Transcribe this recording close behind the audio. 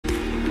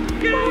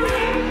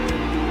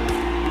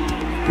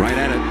Right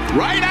at it.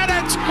 Right at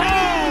it.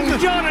 Oh,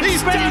 Jordan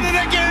he's Spieth. done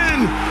it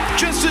again.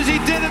 Just as he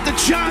did at the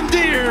John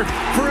Deere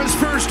for his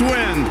first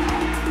win.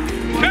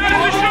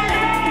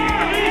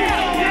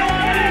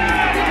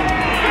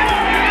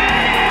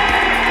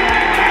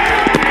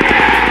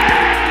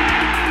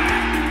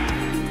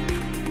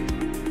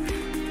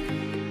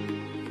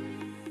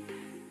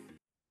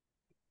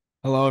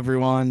 Hello,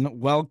 everyone.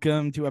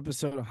 Welcome to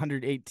episode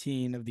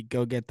 118 of the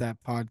Go Get That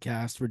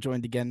podcast. We're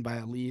joined again by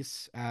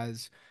Elyse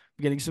as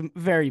we're getting some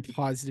very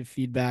positive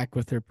feedback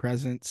with her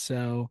presence.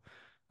 So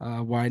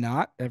why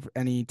not?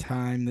 Any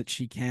time that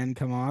she can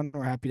come on,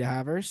 we're happy to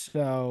have her.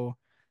 So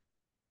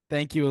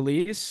thank you,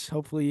 Elyse.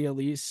 Hopefully,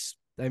 Elyse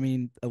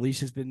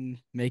has been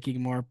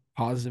making more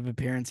positive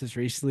appearances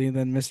recently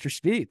than Mr.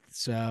 Spieth.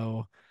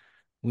 So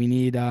we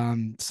need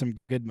some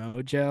good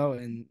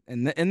mojo.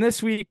 And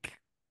this week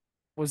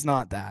was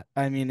not that.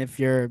 I mean, if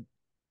you're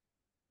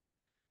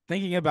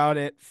thinking about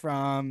it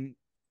from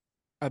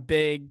a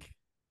big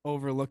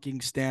overlooking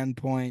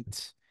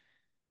standpoint,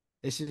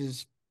 this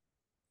is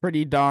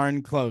pretty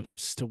darn close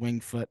to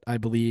Winged Foot, I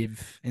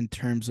believe, in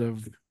terms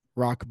of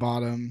rock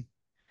bottom.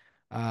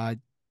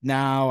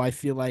 Now I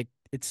feel like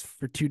it's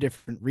for two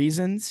different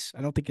reasons.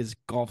 I don't think his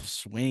golf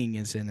swing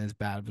is in as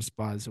bad of a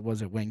spot as it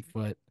was at Winged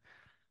Foot,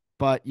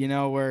 but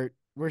we're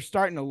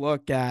starting to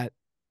look at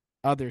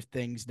other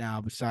things now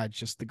besides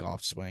just the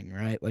golf swing,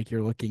 right? Like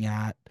you're looking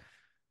at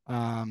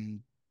a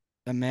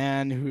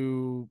man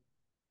who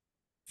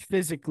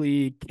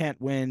physically can't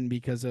win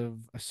because of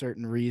a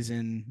certain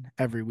reason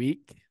every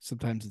week.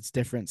 Sometimes it's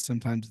different,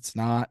 sometimes it's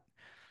not.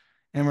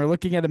 And we're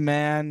looking at a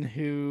man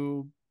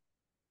who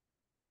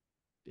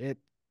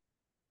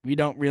we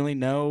don't really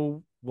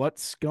know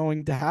what's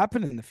going to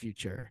happen in the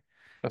future.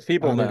 A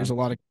feeble man. There's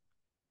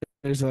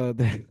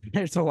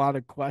a lot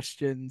of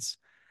questions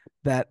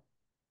that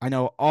I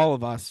know all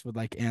of us would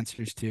like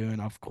answers to, and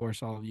of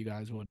course all of you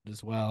guys would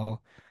as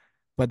well.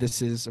 But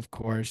this is, of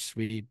course,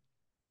 we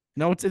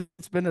know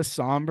it's been a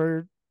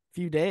somber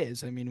few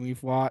days. I mean,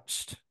 we've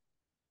watched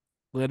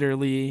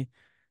literally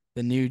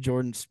the new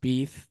Jordan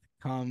Spieth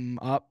come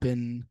up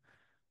and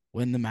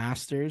win the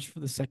Masters for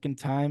the second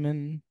time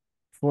in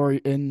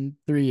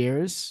 3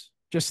 years.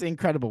 Just an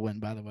incredible win,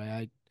 by the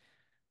way.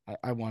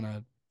 I want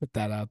to put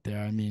that out there.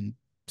 I mean,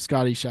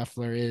 Scottie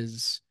Scheffler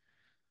is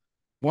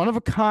one of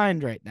a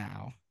kind right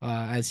now,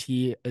 as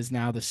he is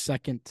now the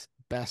second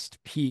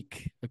best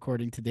peak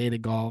according to Data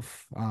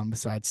Golf,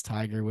 besides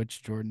Tiger,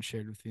 which Jordan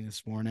shared with me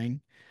this morning.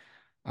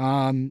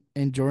 And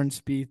Jordan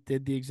Spieth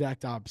did the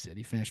exact opposite.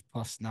 He finished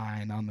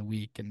 +9 on the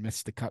week and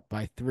missed the cut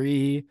by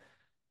 3.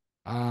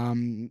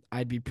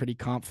 I'd be pretty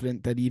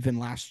confident that even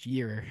last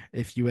year,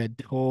 if you had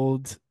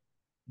told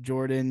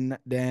Jordan,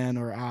 Dan,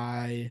 or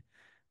I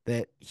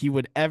that he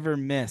would ever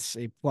miss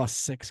a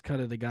 +6 cut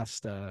at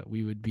Augusta,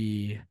 we would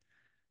be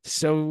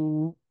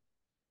so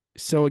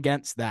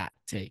against that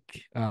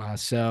take.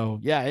 So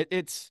yeah,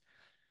 it's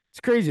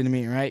crazy to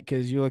me, right?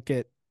 Because you look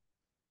at,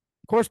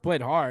 of course,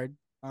 played hard,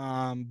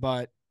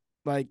 but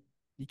like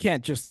you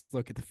can't just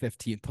look at the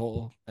 15th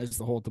hole as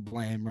the hole to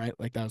blame, right?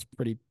 Like that was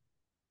pretty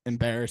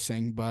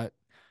embarrassing, but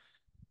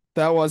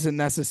that wasn't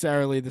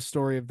necessarily the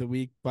story of the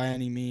week by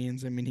any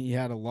means. I mean, he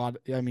had a lot.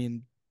 I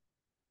mean,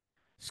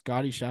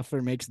 Scottie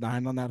Scheffler makes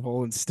 9 on that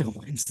hole and still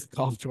wins the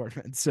golf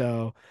tournament.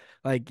 So,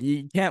 like,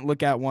 you can't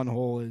look at one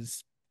hole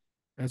as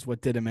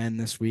what did him in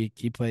this week.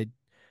 He played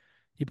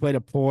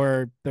a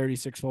poor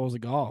 36 holes of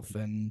golf,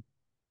 and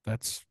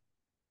that's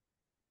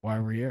why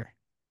we're here.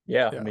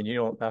 Yeah, I mean, you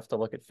don't have to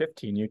look at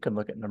 15. You can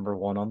look at number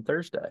 1 on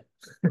Thursday.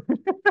 He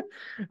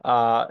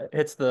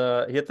hit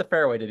the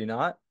fairway, did he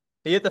not?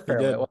 He hit the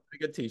fairway. It was a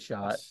good tee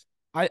shot.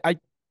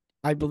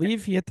 I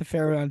believe he hit the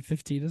fairway on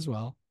 15 as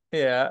well.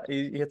 Yeah,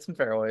 he hit some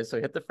fairways. So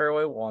he hit the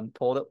fairway 1,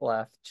 pulled it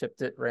left,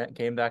 chipped it,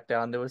 came back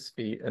down to his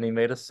feet, and he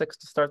made a 6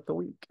 to start the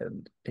week.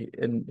 And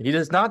he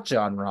does not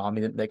John Rahm.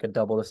 He didn't make a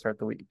double to start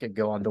the week and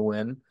go on to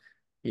win.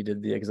 He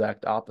did the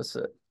exact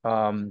opposite.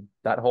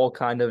 That hole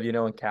kind of,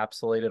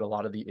 encapsulated a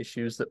lot of the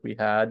issues that we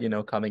had,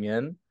 coming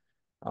in.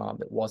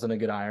 It wasn't a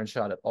good iron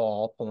shot at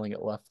all, pulling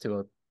it left to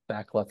a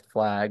back left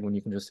flag when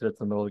you can just hit it to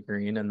the middle of the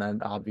green. And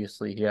then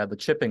obviously he had the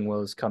chipping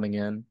woes coming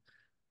in,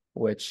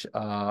 which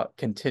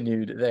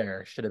continued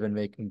there. Should have been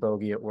making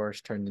bogey at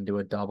worst, turned into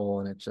a double,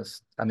 and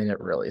it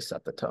really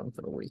set the tone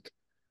for the week.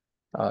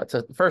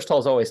 First hole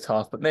is always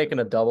tough, but making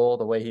a double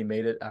the way he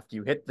made it after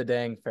you hit the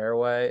dang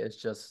fairway is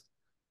just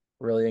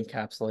really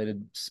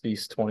encapsulated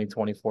Spieth's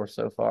 2024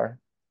 so far.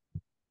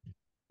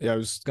 Yeah, I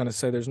was gonna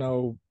say there's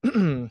no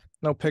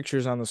no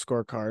pictures on the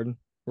scorecard,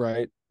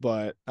 right?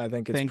 But I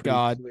think it's Thank pretty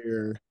God.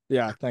 clear.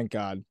 Yeah, thank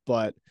God.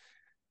 But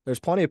there's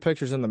plenty of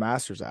pictures in the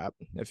Masters app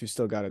if you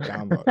still got it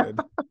downloaded,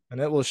 and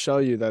it will show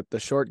you that the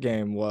short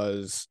game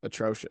was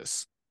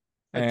atrocious.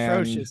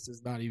 Atrocious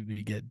does not even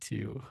begin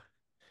to.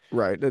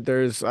 Right.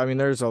 There's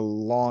a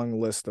long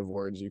list of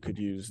words you could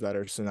use that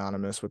are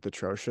synonymous with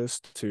atrocious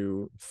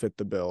to fit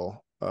the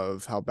bill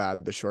of how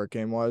bad the short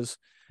game was.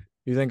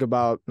 You think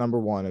about number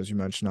 1, as you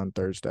mentioned on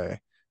Thursday,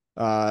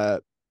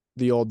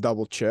 the old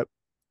double chip,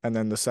 and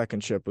then the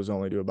second chip was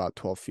only to about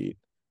 12 feet.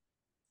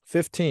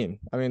 15.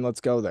 I mean,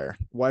 let's go there.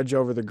 Wedge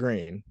over the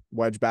green,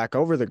 wedge back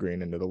over the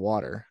green into the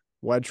water,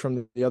 wedge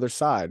from the other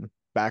side,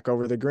 back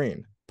over the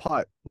green,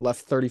 putt,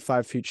 left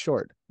 35 feet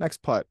short.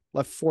 Next putt,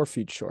 left 4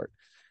 feet short.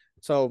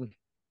 So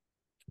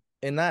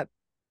in that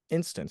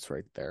instance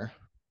right there,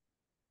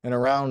 in a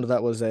round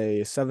that was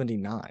a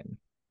 79,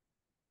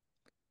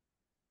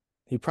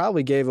 he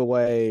probably gave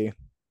away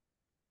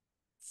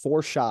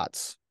 4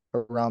 shots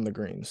around the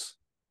greens.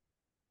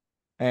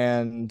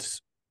 And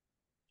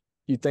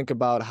you think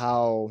about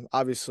how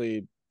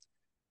obviously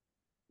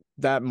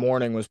that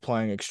morning was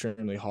playing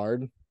extremely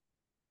hard,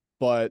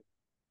 but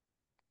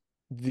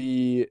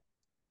the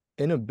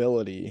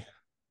inability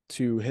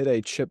to hit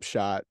a chip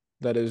shot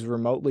that is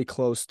remotely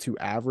close to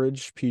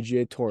average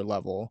PGA Tour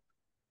level,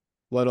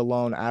 let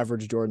alone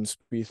average Jordan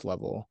Spieth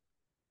level,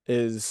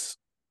 is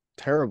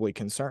terribly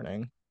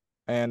concerning.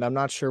 And I'm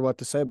not sure what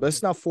to say, but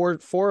it's now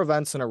four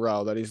events in a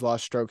row that he's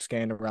lost strokes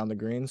gained around the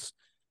greens.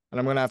 And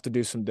I'm going to have to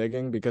do some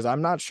digging because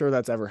I'm not sure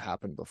that's ever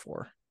happened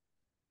before.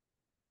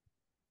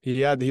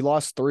 He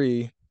lost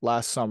 3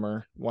 last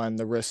summer when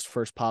the wrist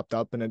first popped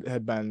up, and it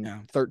had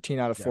been 13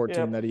 out of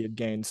 14 that he had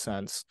gained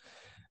since.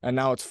 And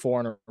now it's 4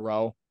 in a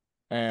row.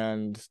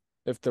 And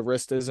if the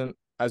wrist isn't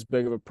as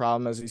big of a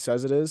problem as he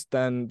says it is,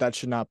 then that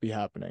should not be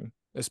happening,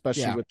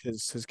 especially with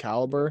his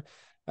caliber.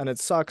 And it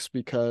sucks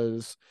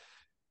because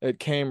it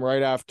came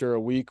right after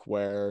a week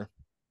where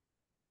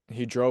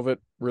he drove it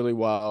really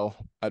well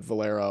at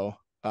Valero,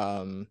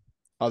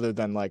 other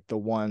than like the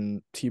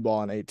one T-ball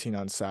on 18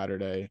 on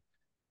Saturday.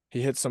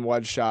 He hit some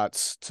wedge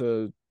shots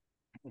to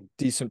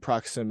decent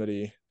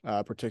proximity,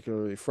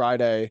 particularly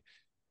Friday.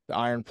 The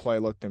iron play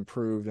looked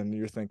improved, and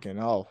you're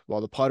thinking, oh,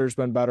 well, the putter's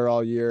been better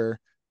all year.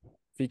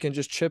 If he can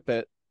just chip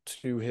it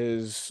to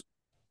his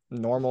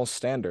normal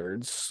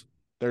standards,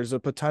 there's a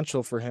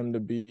potential for him to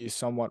be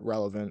somewhat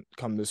relevant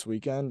come this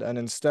weekend. And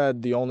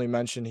instead, the only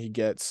mention he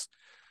gets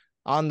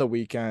on the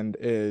weekend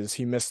is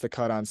he missed the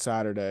cut on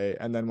Saturday.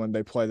 And then when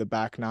they play the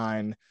back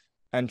 9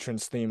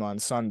 entrance theme on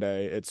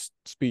Sunday, it's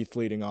Spieth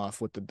leading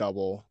off with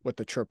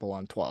the triple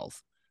on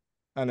 12.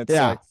 And it's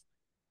like,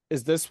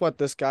 is this what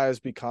this guy has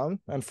become?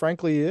 And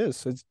frankly, he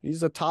is.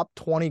 He's a top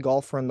 20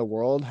 golfer in the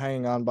world,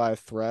 hanging on by a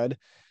thread.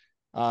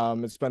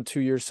 It's been 2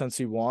 years since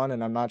he won,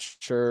 and I'm not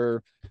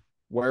sure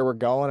where we're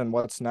going and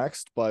what's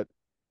next, but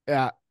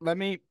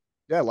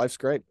life's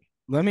great.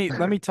 Let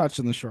me touch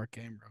on the short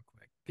game real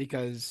quick,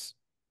 because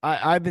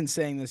I've been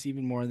saying this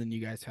even more than you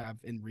guys have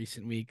in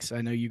recent weeks.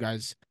 I know you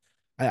guys,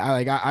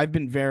 I've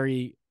been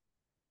very,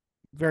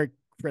 very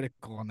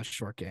critical on the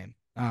short game.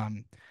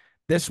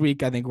 This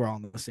week, I think we're all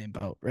in the same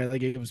boat, right?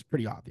 Like, it was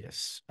pretty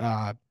obvious.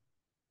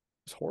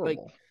 It's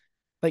horrible.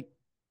 Like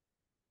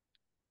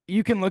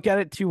you can look at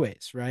it 2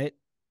 ways, right?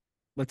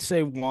 Let's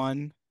say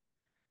one,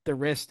 the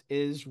wrist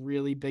is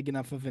really big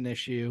enough of an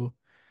issue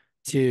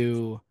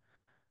to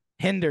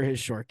hinder his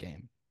short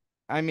game.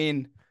 I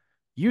mean,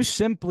 you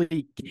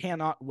simply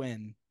cannot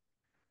win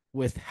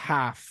with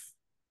half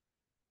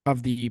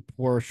of the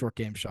poor short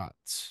game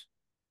shots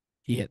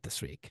he hit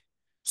this week.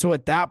 So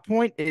at that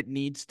point, it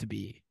needs to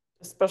be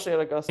especially at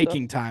Augusta,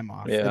 taking time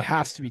off. Yeah. It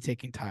has to be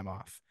taking time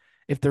off.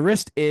 If the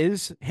wrist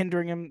is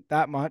hindering him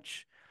that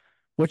much,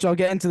 which I'll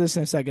get into this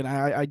in a second,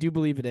 I do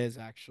believe it is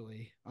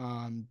actually.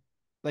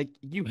 Like,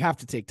 you have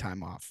to take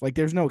time off. Like,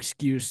 there's no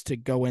excuse to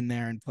go in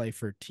there and play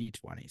for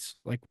T20s.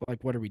 Like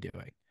what are we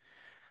doing?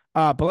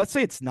 But let's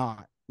say it's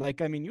not.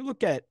 Like, I mean, you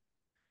look at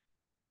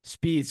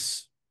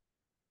Spieth's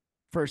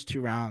first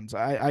 2 rounds.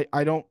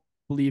 I don't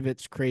believe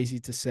it's crazy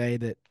to say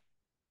that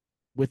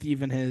with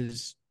even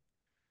his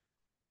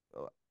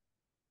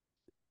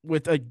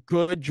with a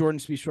good Jordan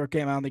Spieth short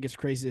game, I don't think it's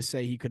crazy to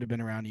say he could have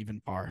been around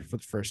even par for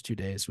the first 2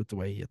 days with the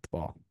way he hit the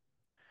ball.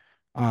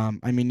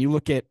 I mean, you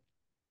look at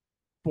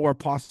 4,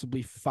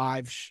 possibly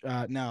 5.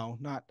 No,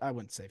 not. I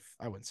wouldn't say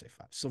 5.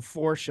 So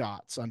 4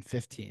 shots on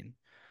 15.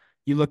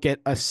 You look at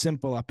a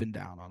simple up and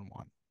down on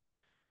 1.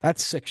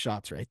 That's 6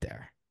 shots right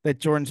there. That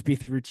Jordan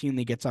Spieth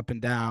routinely gets up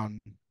and down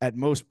at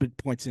most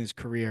points in his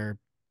career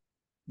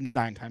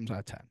 9 times out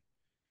of 10.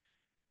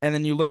 And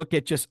then you look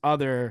at just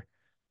other,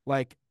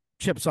 like,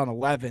 chips on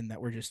 11 that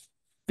were just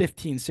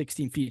 15,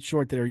 16 feet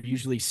short that are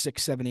usually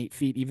 6, 7, 8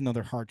 feet, even though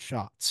they're hard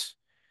shots.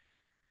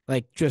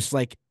 Like, just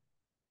like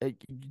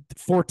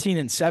 14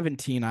 and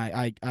 17,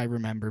 I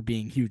remember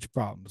being huge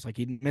problems. Like,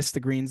 he missed the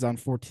greens on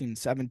 14 and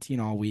 17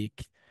 all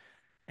week,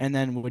 and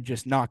then would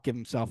just not give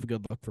himself a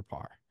good look for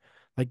par.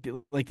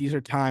 Like these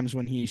are times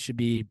when he should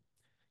be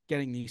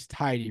getting these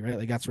tidy, right?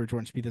 Like, that's where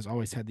Jordan Spieth has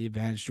always had the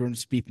advantage. Jordan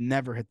Spieth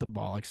never hit the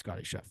ball like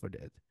Scottie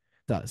Scheffler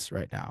does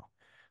right now.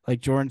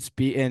 Like, Jordan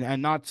Spieth, and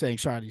I'm not saying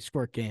Schottie's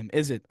short game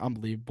isn't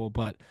unbelievable,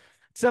 but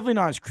it's definitely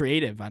not as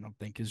creative, I don't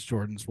think, as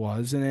Jordan's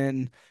was. And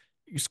then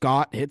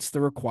Scott hits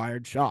the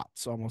required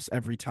shots almost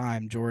every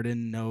time.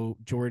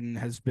 Jordan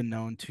has been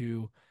known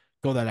to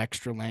go that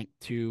extra length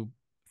to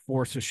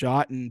force a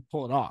shot and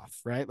pull it off,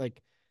 right?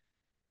 Like,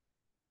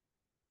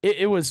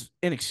 it was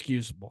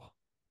inexcusable.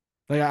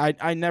 Like,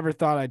 I never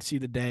thought I'd see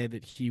the day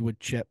that he would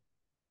chip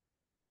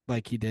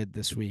like he did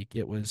this week.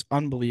 It was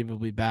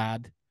unbelievably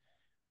bad.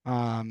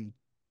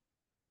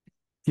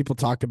 People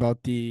talk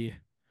about the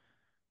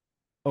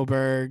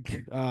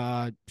Oberg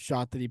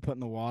shot that he put in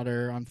the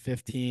water on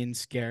 15,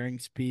 scaring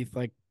Spieth.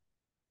 Like,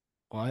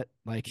 what?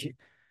 Like,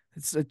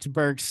 it's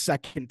Berg's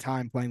second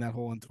time playing that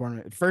hole in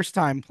tournament. First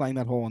time playing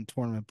that hole in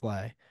tournament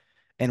play.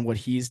 And what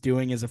he's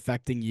doing is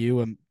affecting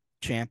you, a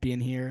champion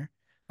here.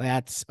 Like,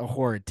 that's a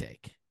horrid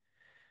take.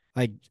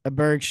 Like, a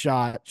Berg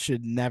shot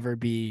should never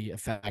be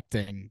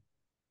affecting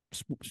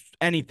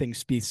anything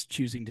Spieth's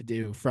choosing to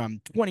do from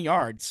 20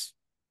 yards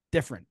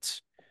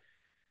difference. I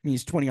mean,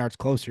 he's 20 yards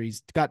closer.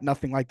 He's got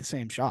nothing like the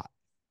same shot.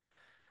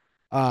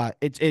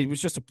 It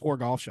was just a poor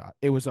golf shot.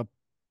 It was a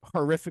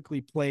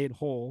horrifically played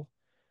hole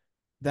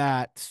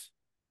that,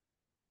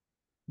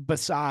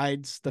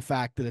 besides the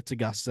fact that it's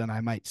Augusta and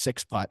I might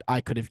six putt,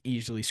 I could have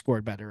easily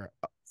scored better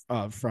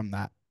from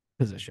that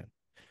position.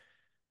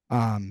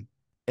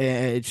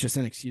 It's just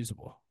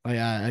inexcusable.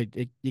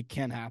 It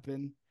can't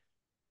happen.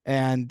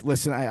 And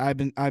listen, I've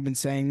been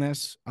saying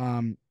this.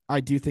 I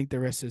do think the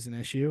wrist is an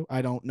issue.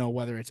 I don't know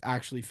whether it's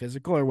actually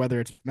physical or whether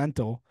it's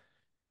mental,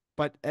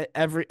 but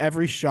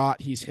every shot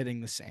he's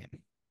hitting the same.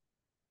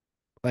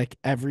 Like,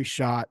 every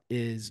shot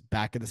is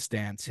back of the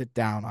stance, hit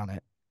down on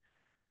it,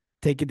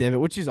 take a divot,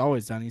 which he's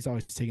always done. He's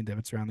always taken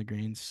divots around the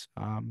greens.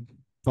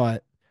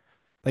 But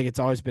like, it's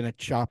always been a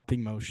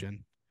chopping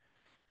motion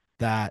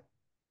that,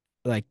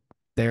 like,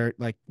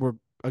 we're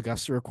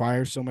Augusta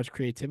requires so much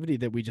creativity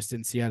that we just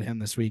didn't see out of him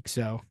this week.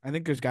 So I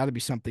think there's got to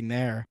be something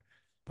there,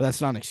 but that's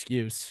not an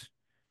excuse.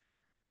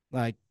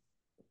 Like,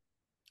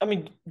 I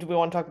mean, do we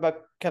want to talk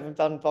about Kevin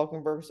Van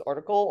Valkenburg's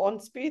article on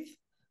Spieth?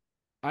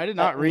 I did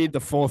not read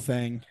the full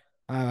thing.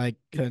 I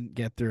couldn't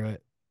get through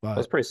it, That but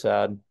was pretty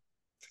sad.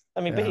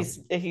 I mean, but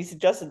he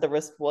suggested the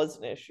wrist was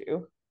an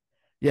issue.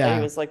 yeah,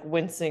 he was like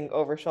wincing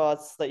over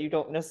shots that you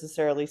don't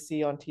necessarily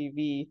see on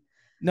TV.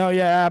 No,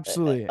 yeah,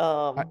 absolutely.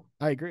 I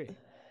agree.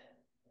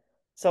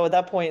 So at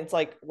that point, it's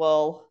like,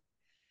 well,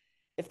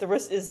 if the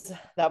wrist is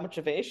that much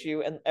of an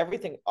issue, and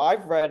everything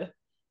I've read,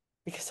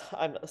 because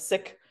I'm a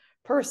sick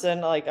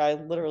person, like I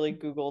literally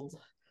Googled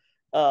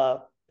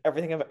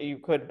everything about you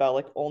could about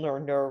like ulnar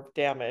nerve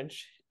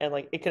damage, and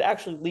like it could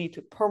actually lead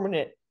to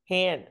permanent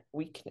hand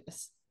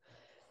weakness.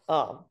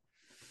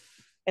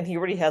 And he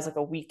already has like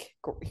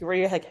he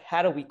already like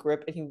had a weak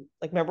grip, and he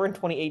like, remember in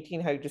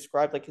 2018 how he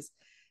described like his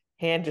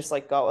hand just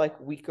like got like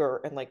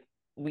weaker and like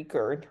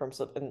weaker in terms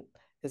of and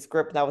his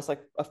grip, and that was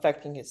like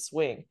affecting his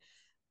swing.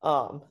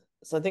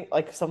 So I think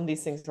like some of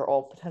these things are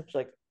all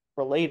potentially like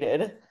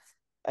related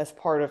as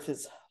part of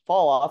his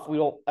fall off. We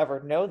don't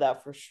ever know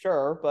that for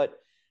sure, but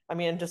I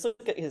mean, just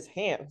look at his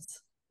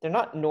hands. They're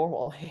not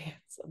normal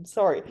hands. I'm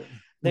sorry.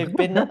 They've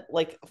been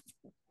like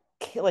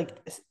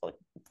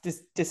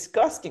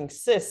disgusting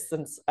cysts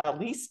since at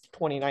least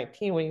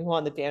 2019 when he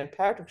won the Dan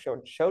Patrick show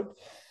and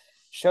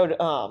showed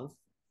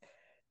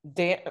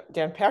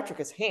Dan Patrick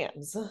his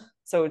hands.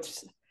 So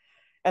it's,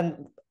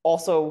 and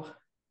also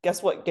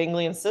guess what?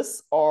 Ganglion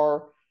cysts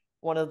are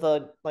one of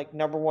the like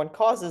number one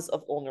causes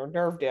of ulnar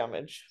nerve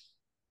damage.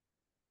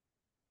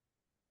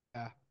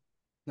 Yeah.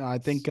 No, I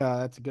think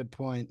that's a good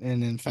point.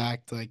 And in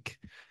fact, like,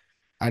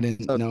 I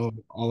didn't know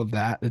all of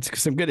that. It's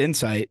some good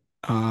insight.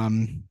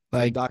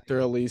 Like,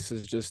 Dr. Elyse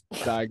is just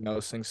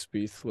diagnosing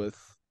Spieth with.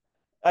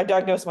 I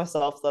diagnosed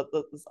myself that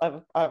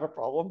I have a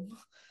problem.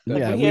 Like,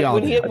 yeah,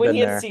 when he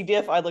had C.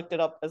 diff, I looked it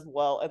up as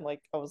well, and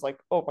like I was like,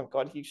 oh my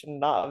god, he should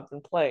not have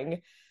been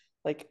playing.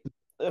 Like,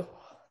 ugh,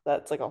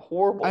 that's like a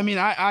horrible. I mean,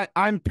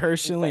 I'm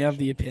personally of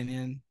the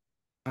opinion,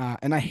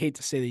 and I hate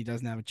to say that he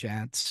doesn't have a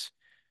chance,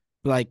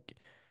 but like,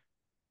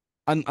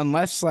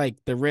 unless like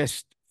the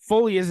wrist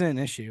fully isn't an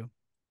issue,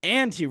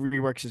 and he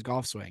reworks his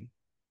golf swing,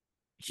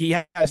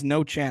 he has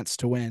no chance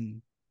to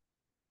win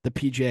the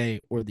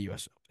PGA or the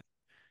US Open.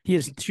 He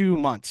has 2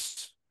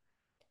 months.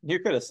 You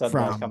could have said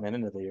that coming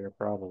into the year,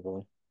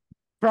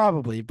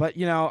 probably. But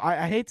you know,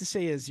 I hate to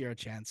say he has zero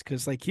chance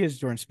because like he is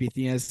Jordan Spieth,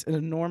 he has an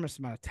enormous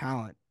amount of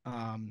talent.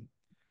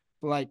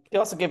 Like, he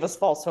also gave us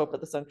false hope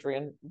at the Century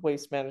and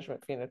Waste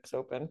Management Phoenix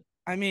Open.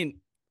 I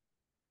mean,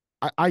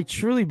 I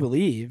truly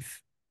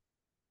believe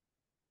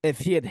if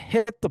he had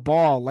hit the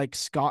ball like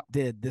Scott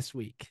did this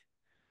week,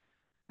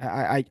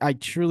 I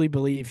truly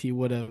believe he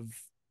would have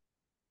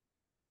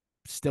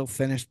still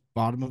finished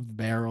bottom of the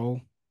barrel.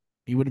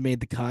 He would have made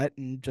the cut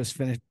and just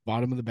finished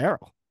bottom of the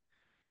barrel.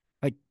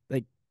 Like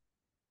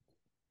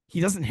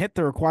he doesn't hit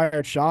the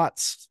required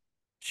shots,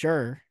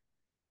 sure,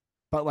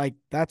 but like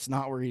that's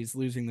not where he's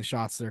losing the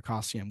shots that are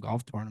costing him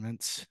golf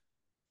tournaments.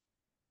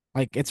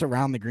 Like, it's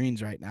around the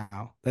greens right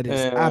now that is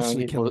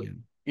absolutely killing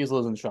him. He's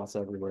losing shots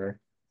everywhere.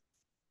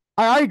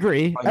 I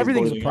agree.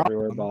 Everything's a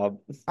problem. Bob.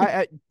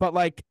 But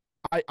like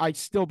I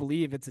still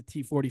believe it's a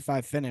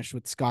T45 finish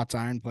with Scott's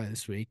iron play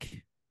this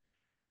week.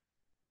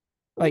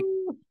 Like,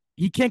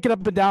 he can't get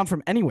up and down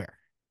from anywhere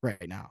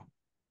right now.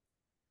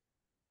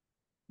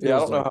 Yeah,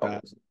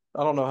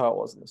 I don't know how it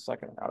was in the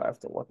second round. I have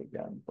to look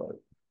again, but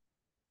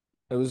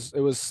it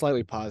was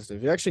slightly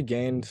positive. He actually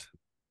gained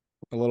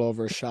a little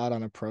over a shot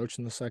on approach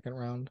in the second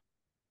round.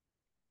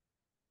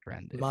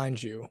 Trending.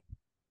 Mind you.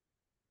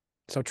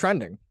 So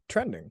trending.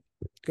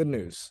 Good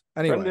news.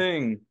 Anyway.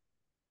 Trending.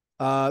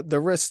 The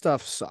wrist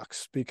stuff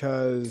sucks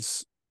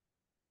because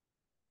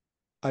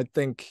I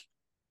think,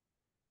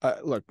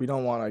 look, we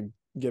don't want to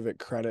give it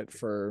credit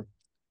for,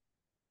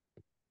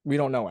 we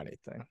don't know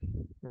anything,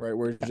 right?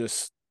 We're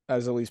just,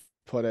 as Elyse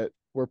put it,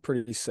 we're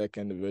pretty sick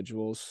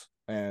individuals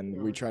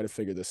and we try to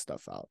figure this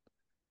stuff out.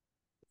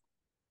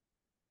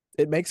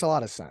 It makes a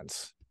lot of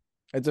sense.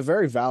 It's a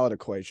very valid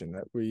equation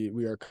that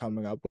we are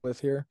coming up with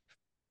here.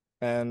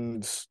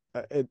 And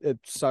it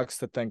sucks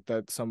to think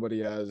that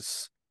somebody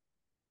as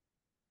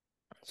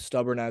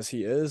stubborn as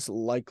he is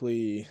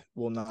likely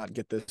will not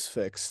get this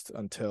fixed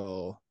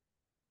until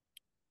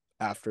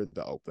after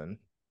the Open,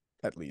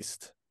 at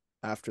least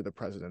after the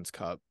President's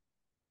Cup.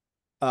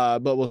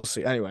 But we'll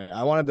see. Anyway,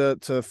 I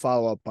wanted to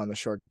follow up on the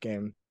short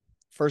game.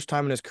 First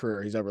time in his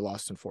career he's ever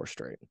lost in 4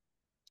 straight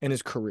in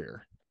his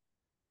career.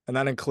 And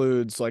that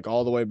includes like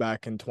all the way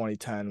back in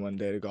 2010 when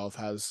Data Golf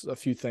has a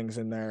few things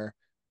in there.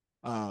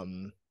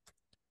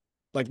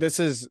 Like this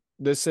is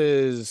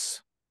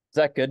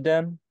that good,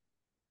 Dan?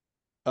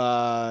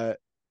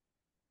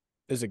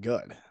 Is it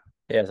good?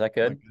 Yeah, is that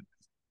good?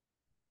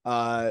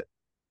 I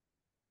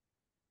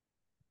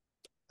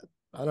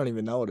don't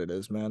even know what it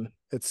is, man.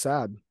 It's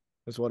sad,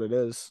 is what it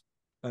is.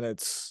 And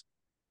it's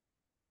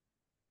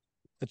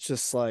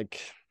just like,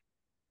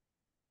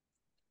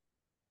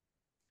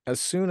 as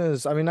soon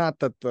as, I mean, not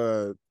that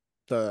the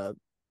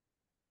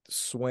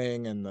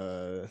swing and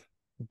the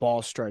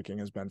ball striking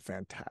has been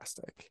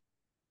fantastic,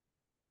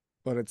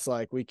 but it's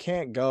like we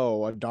can't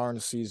go a darn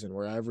season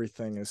where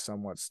everything is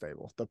somewhat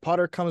stable. The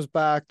putter comes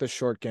back, the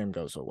short game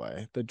goes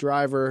away. The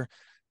driver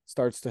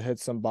starts to hit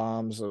some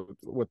bombs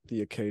with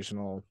the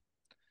occasional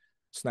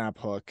snap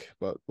hook,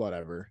 but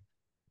whatever.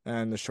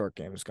 And the short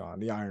game is gone.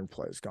 The iron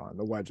play is gone.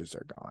 The wedges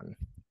are gone.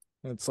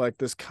 And it's like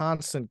this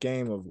constant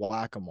game of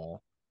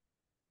whack-a-mole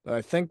that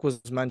I think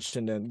was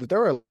mentioned in. There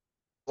were a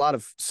lot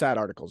of sad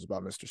articles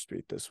about Mr.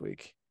 Spieth this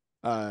week.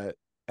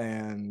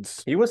 And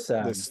he was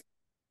sad.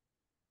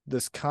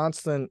 This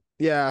constant,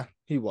 yeah,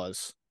 he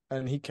was,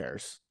 and he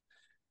cares.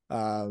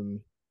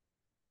 But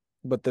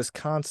this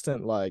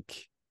constant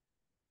like,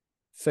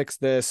 fix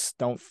this,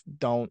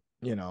 don't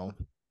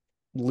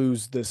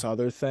lose this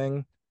other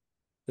thing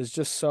is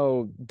just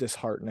so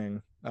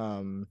disheartening.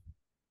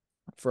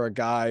 For a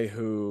guy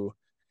who,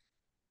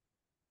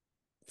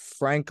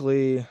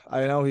 frankly,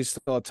 I know he's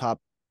still a top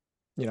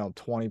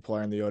 20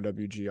 player in the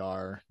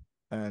OWGR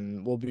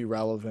and will be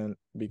relevant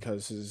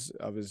because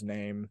of his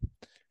name.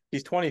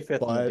 He's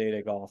 25th in the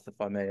Data Golf, if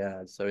I may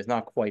add, so he's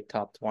not quite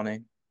top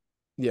 20.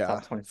 Yeah,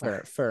 top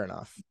 25. Fair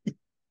enough.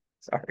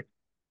 Sorry.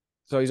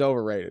 So he's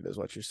overrated, is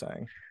what you're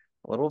saying.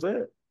 A little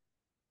bit.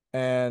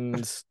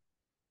 And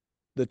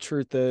the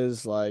truth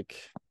is, like,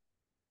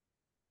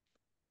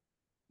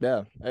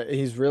 yeah,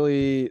 he's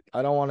really,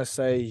 I don't want to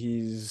say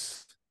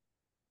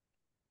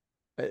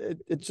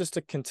it's just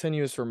a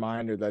continuous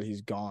reminder that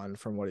he's gone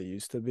from what he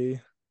used to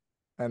be.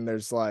 And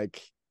there's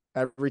like,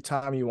 every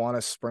time you want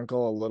to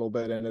sprinkle a little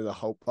bit into the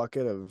hope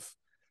bucket of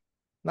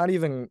not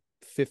even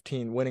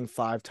 15, winning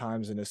 5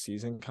 times in a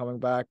season coming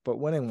back, but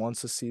winning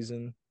once a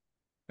season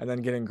and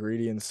then getting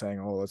greedy and saying,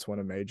 oh, let's win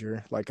a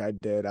major, like I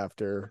did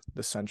after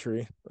the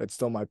Century. It's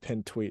still my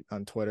pinned tweet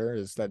on Twitter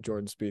is that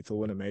Jordan Spieth will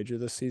win a major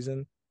this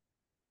season.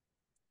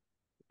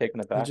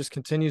 Taking it back. He just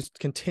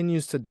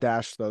continues to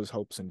dash those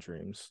hopes and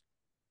dreams.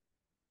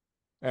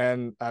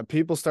 And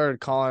people started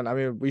calling, I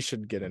mean, we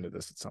should get into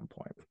this at some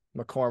point.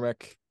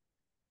 McCormick,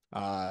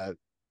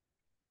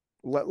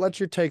 let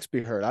your takes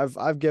be heard.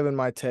 I've given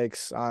my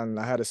takes on,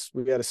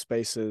 we had a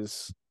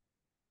spaces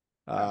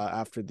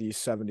after the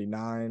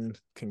 79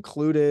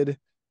 concluded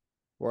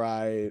where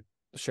I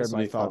shared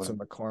my thoughts on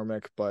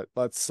McCormick, but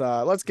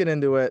let's get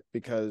into it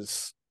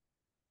because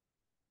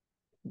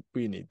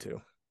we need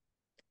to.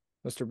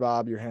 Mr.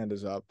 Bob, your hand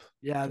is up.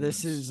 Yeah,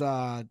 this is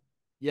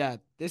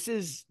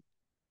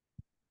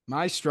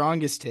my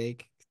strongest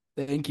take.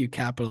 Thank you,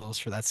 Capitals,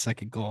 for that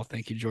second goal.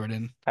 Thank you,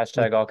 Jordan.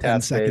 Hashtag all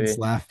caps, 10 seconds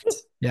baby. left.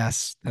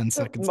 Yes, 10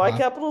 seconds My left.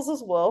 Capitals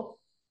as well.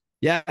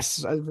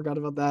 Yes, I forgot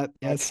about that.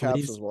 Yes,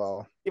 Caps as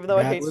well. Even though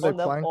I hate on them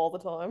playing? All the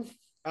time.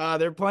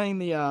 They're playing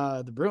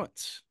the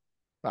Bruins.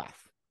 Ah.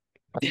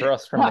 A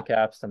thrust from the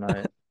Caps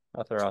tonight.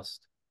 A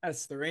thrust.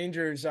 Yes, the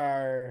Rangers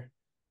are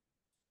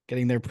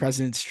getting their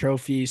President's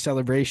Trophy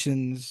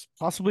celebrations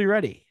possibly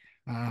ready.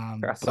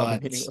 Congrats on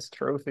the meaningless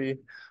trophy.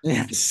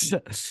 Yes.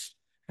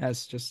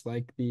 That's just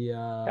like the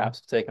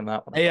Caps taking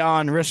that one.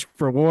 Aon risk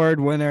reward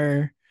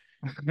winner.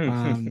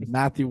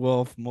 Matthew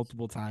Wolf,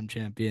 multiple time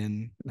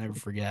champion, never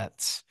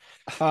forgets.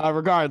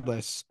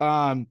 Regardless,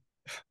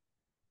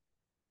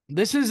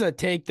 this is a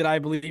take that I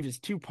believe is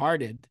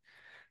two-parted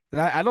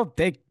that I don't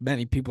think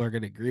many people are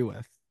going to agree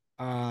with.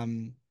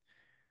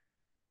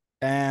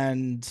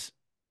 And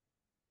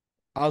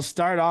I'll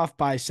start off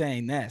by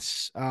saying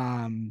this.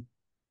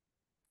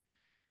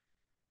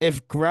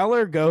 If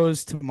Greller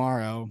goes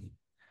tomorrow,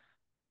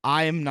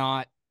 I'm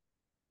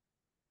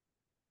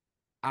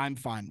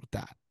fine with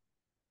that.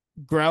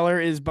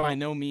 Greller is by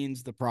no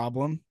means the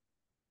problem.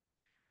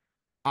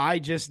 I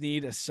just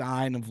need a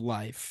sign of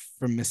life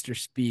from Mr.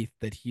 Spieth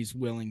that he's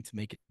willing to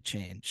make a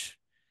change.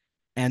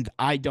 And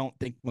I don't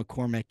think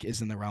McCormick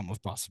is in the realm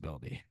of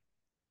possibility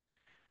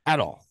at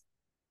all.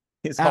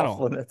 He's At off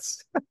all.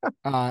 limits.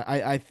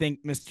 I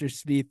think Mr.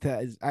 Spieth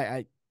is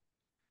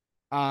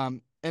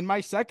and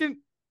my second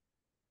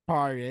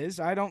part is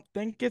I don't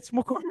think it's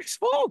McCormick's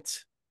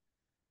fault.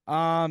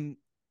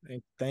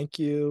 Thank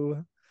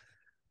you.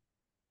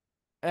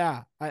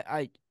 Yeah,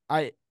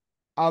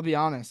 I'll be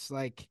honest,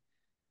 like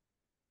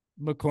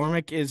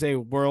McCormick is a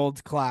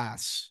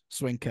world-class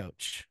swing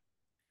coach.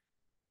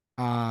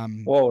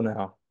 Whoa,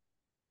 now.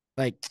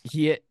 Like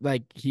he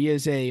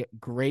is a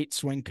great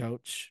swing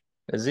coach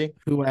Is he?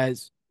 who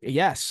has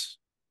yes.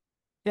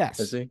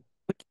 Is he?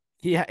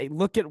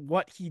 Look at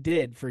what he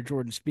did for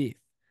Jordan Spieth.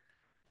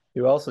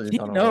 Who else has he He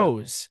done?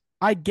 knows.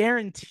 I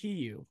guarantee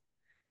you,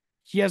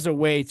 he has a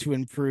way to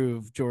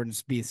improve Jordan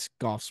Spieth's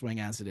golf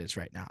swing as it is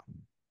right now.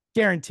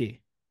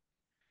 Guarantee.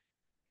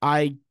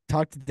 I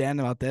talked to Dan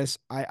about this.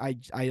 I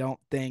don't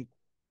think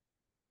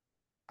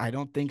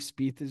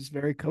Spieth is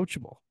very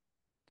coachable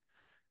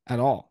at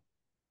all.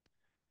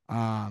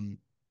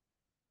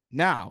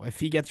 Now if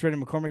he gets rid of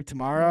McCormick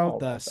tomorrow,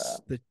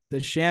 the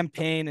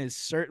champagne is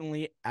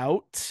certainly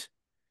out,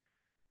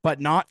 but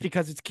not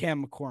because it's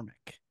Cam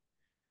McCormick.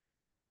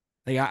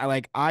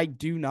 I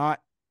do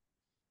not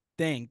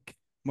think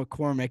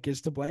McCormick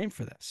is to blame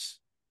for this.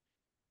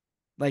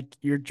 Like,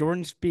 you're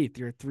Jordan Spieth,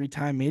 you're a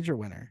 3-time major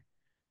winner.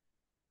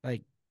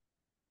 Like,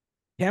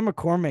 Cam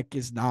McCormick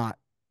is not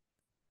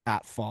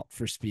at fault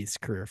for Spieth's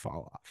career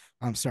fall off.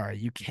 I'm sorry,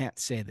 you can't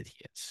say that he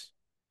is.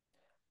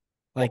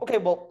 Like,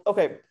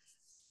 okay.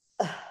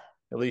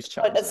 At least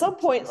But at some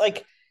point,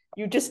 like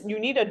you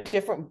need a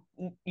different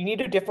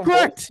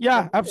correct. voice.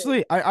 Yeah,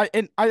 absolutely. I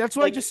that's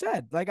what I just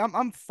said. Like,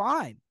 I'm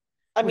fine.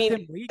 I with mean,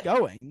 him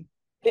re-going.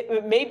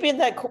 It may be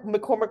that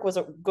McCormick was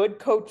a good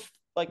coach,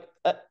 like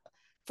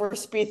for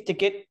Spieth to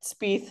get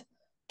Spieth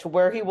to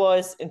where he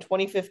was in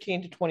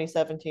 2015 to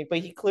 2017, but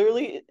he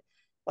clearly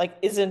like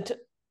isn't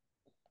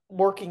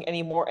working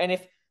anymore. And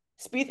if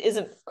Spieth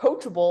isn't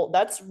coachable,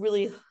 that's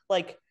really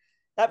like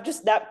that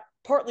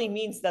partly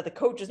means that the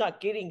coach is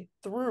not getting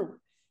through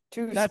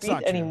to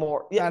Spieth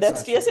anymore. Yeah,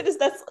 that's yes, it is.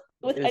 That's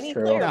with any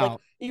player. Like,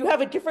 you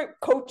have a different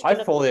coach.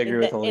 I fully agree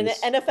with Elyse. In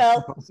the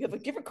NFL, you have a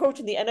different coach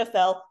in the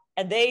NFL,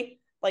 and they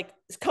like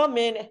come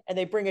in and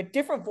they bring a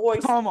different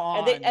voice. Come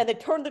on. And they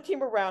turn the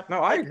team around. No,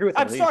 I agree with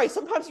I'm Elyse. sorry.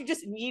 Sometimes you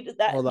just need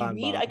that. Hold you on,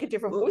 need Bob. like a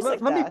different voice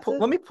let me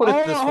put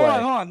it this way. Hold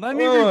on. Let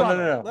me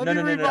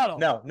rebuttal.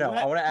 No.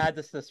 I want to add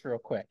this real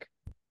quick.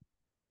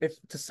 If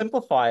to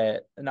simplify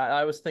it, and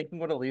I was thinking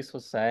what Elyse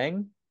was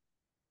saying,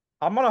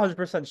 I'm not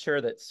 100% sure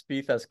that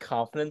Spieth has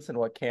confidence in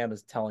what Cam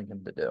is telling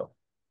him to do.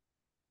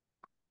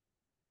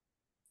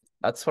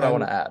 That's what I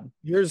want to add.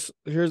 Here's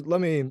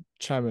let me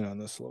chime in on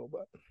this a little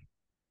bit.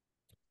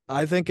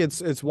 I think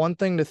it's one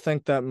thing to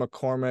think that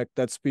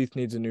Spieth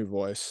needs a new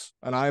voice,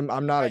 and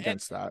I'm not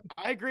against that.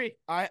 I agree.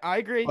 I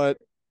agree.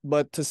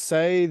 But to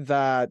say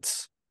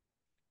that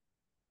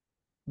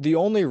the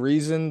only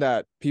reason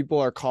that people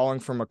are calling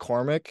for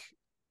McCormick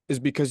is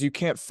because you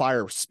can't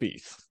fire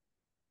Spieth.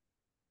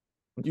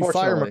 You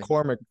fire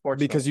McCormick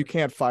because you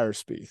can't fire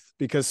Spieth,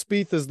 because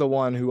Spieth is the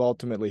one who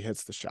ultimately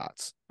hits the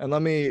shots. And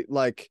let me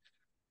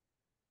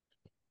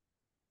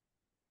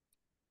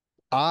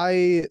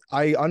I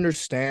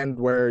understand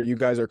where you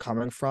guys are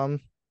coming from,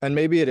 and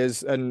maybe it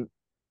is. And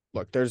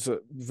look, there's a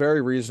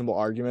very reasonable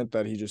argument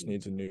that he just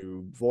needs a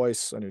new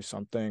voice, a new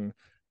something.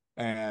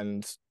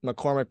 And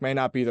McCormick may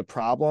not be the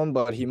problem,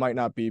 but he might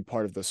not be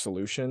part of the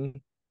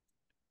solution,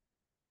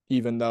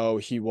 even though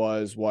he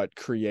was what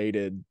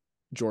created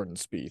Jordan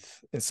Spieth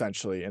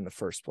essentially in the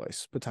first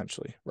place,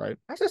 potentially, right?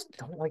 I just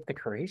don't like the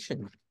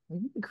creation.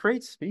 You can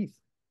create Spieth.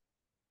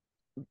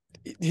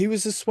 He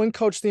was a swing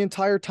coach the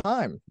entire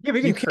time. Yeah,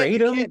 but you can create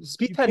him.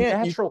 Spieth had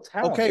natural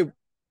talent. Okay,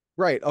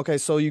 right. Okay,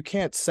 so you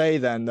can't say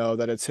then though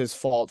that it's his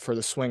fault for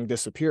the swing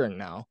disappearing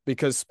now,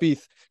 because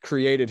Spieth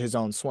created his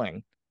own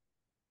swing.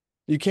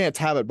 You can't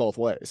have it both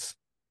ways.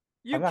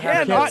 You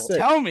cannot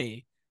tell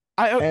me.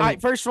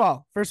 First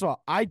of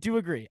all, I do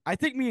agree. I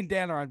think me and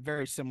Dan are on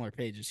very similar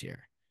pages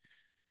here.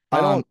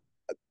 Well,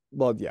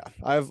 yeah.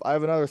 I have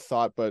another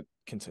thought, but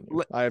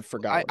continue. I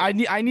forgot. I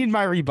need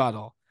my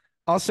rebuttal.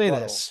 I'll say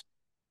this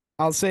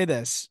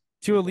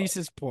to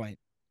Elise's point.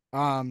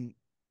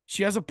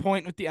 She has a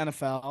point with the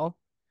NFL,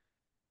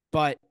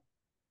 but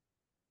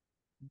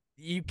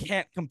you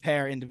can't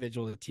compare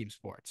individual to team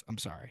sports. I'm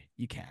sorry,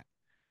 you can't.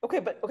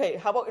 Okay,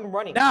 how about in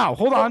running? Now,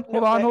 hold on.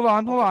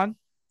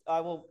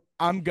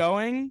 I'm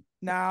going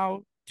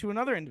now to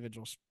another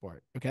individual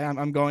sport. Okay,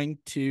 I'm going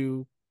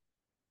to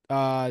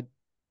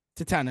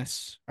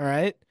tennis. All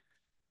right.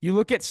 You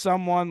look at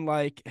someone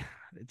like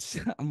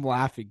I'm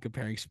laughing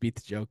comparing Spieth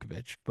to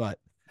Djokovic, but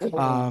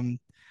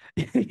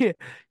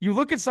you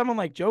look at someone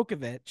like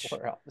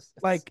Djokovic,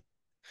 like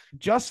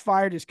just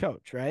fired his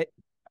coach, right?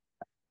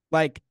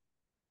 Like,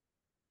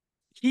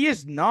 he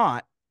is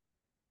not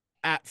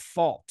at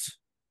fault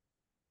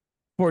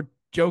for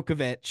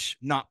Djokovic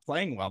not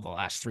playing well the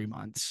last 3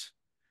 months,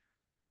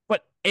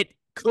 but it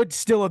could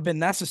still have been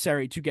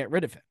necessary to get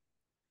rid of him.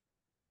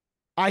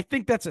 I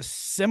think that's a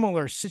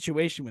similar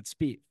situation with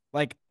Spieth.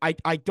 Like, I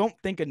don't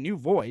think a new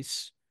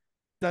voice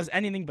does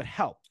anything but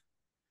help.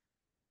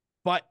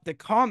 But the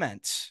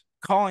comments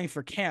calling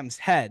for Cam's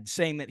head,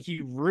 saying that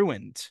he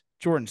ruined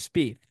Jordan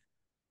Spieth,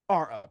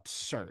 are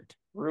absurd.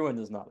 Ruined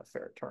is not a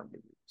fair term to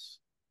use.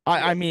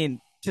 I mean,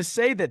 to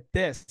say that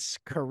this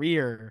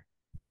career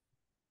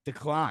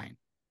decline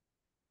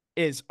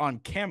is on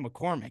Cam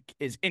McCormick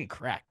is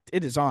incorrect.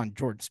 It is on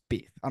Jordan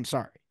Spieth. I'm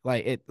sorry.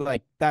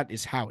 Like that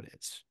is how it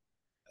is.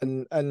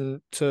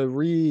 And to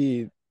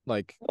re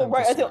like Well,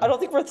 right. I emphasize- don't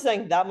think we're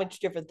saying that much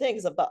different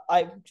things. But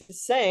I'm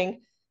just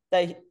saying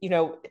that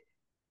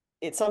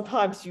it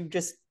sometimes you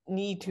just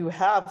need to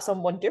have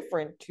someone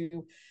different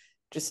to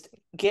just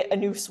get a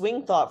new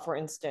swing thought, for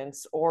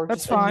instance, or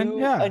That's just fine.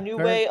 Yeah, a new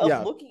fair. way of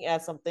Yeah. looking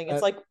at something.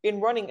 It's Uh, like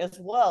in running as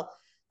well.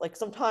 Like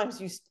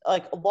sometimes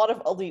like a lot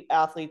of elite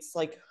athletes,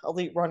 like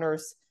elite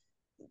runners,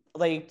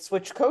 they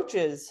switch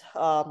coaches.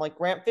 Like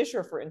Grant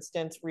Fisher, for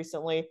instance,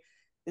 recently,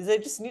 is they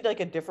just need like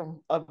a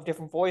different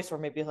voice or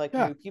maybe like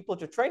Yeah. new people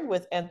to train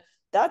with, and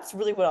that's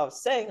really what I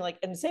was saying. Like,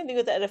 and the same thing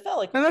with the NFL.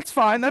 Like, And that's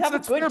fine. you That's have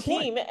a a fair good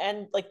point. team,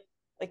 and like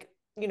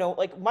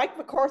like Mike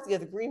McCarthy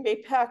of the Green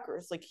Bay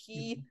Packers, like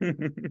he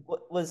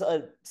was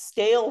a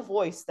stale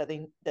voice that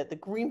the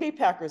Green Bay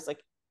Packers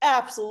like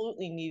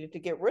absolutely needed to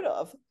get rid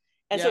of.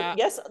 And so Yeah.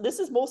 yes, this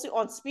is mostly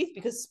on Spieth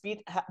because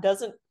Spieth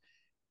doesn't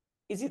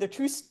is either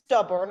too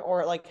stubborn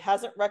or like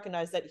hasn't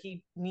recognized that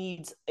he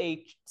needs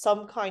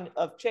some kind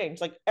of change.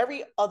 Like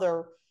every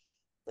other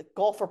like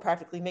golfer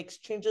practically makes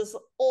changes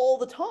all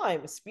the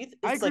time. Spieth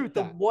I is agree like with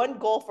the that. one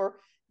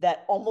golfer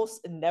that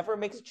almost never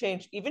makes a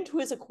change, even to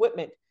his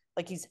equipment.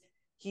 Like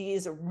he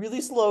is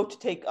really slow to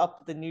take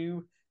up the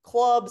new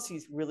clubs.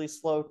 He's really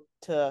slow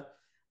to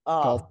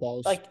golf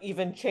balls. like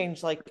even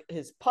change like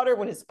his putter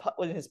when his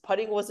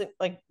putting wasn't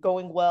like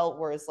going well.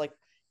 Whereas like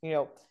you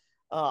know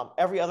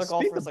every other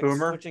golfer is like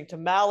boomer? switching to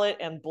mallet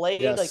and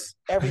blade Yes. like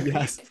every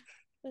Yes.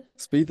 week.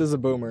 Spieth is a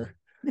boomer.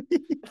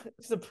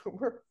 He's a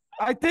boomer.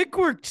 I think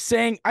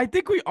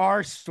we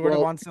are sort of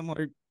Well, on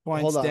similar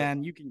points, hold on.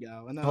 Dan. You can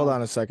go. And then Hold I'll-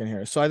 on a second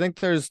here. So I think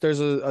there's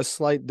a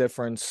slight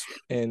difference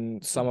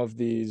in some of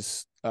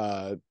these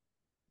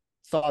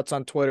thoughts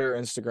on Twitter,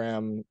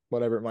 Instagram,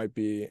 whatever it might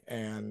be,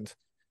 and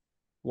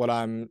what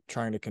I'm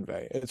trying to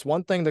convey. It's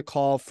one thing to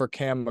call for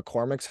Cam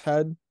McCormick's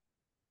head,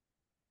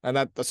 and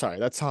that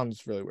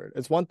sounds really weird.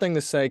 It's one thing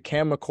to say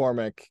Cam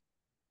McCormick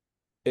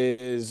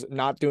is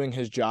not doing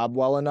his job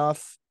well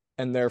enough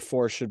and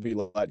therefore should be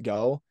let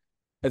go.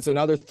 It's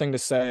another thing to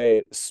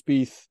say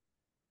Spieth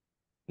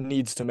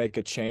needs to make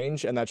a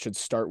change, and that should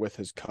start with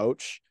his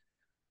coach.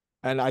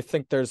 And I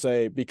think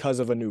because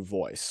of a new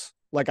voice.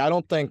 Like, I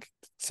don't think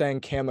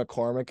saying Cam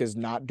McCormick is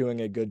not doing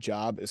a good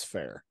job is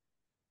fair.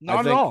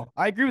 Not at all.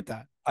 I agree with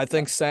that. I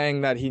think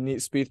saying that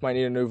Spieth might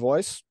need a new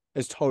voice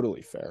is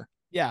totally fair.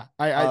 Yeah.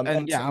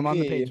 And to I'm on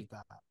the page me, with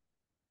that.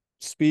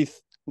 Spieth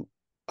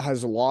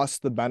has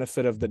lost the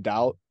benefit of the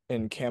doubt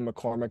in Cam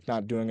McCormick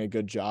not doing a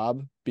good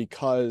job,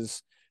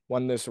 because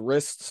when this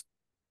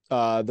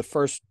the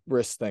first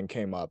wrist thing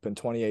came up in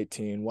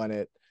 2018, when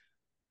it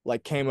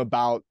like came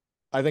about,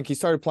 I think he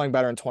started playing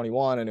better in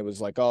 21, and it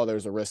was like, oh,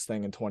 there's a wrist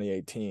thing in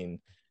 2018.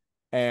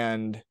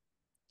 And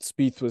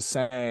Spieth was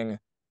saying,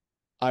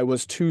 I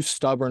was too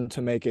stubborn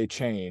to make a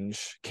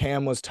change.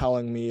 Cam was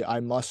telling me I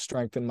must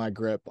strengthen my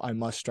grip. I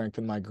must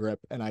strengthen my grip.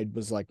 And I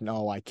was like,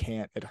 no, I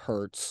can't. It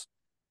hurts.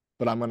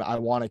 But I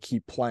want to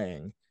keep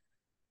playing.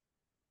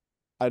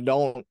 I'm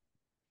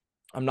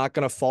not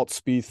going to fault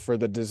Spieth for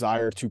the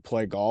desire to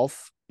play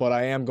golf, but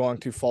I am going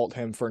to fault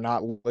him for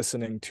not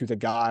listening to the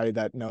guy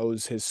that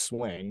knows his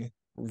swing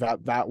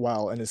that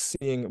well and is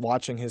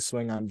watching his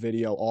swing on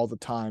video all the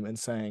time and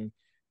saying,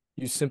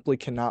 you simply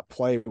cannot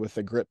play with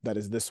a grip that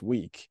is this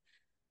weak.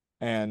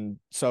 And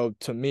so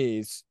to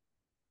me,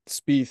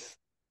 Spieth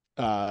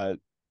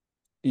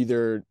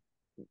either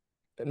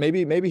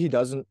maybe he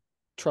doesn't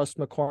trust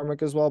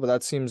McCormick as well, but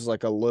that seems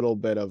like a little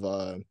bit of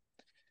a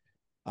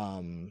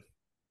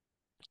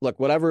look,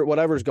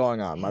 whatever's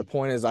going on. My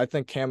point is, I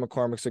think Cam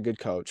McCormick's a good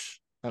coach,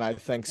 and I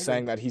think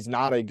saying that he's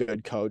not a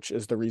good coach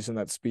is the reason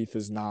that Spieth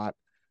is not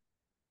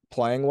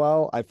playing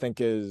well, I think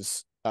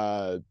is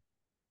not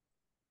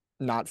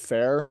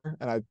fair.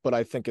 But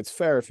I think it's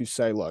fair if you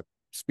say, look,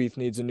 Spieth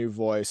needs a new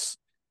voice,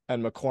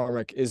 and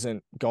McCormick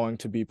isn't going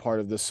to be part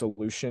of the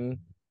solution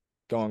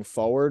going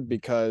forward,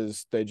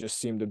 because they just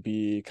seem to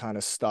be kind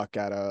of stuck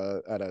at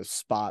a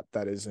spot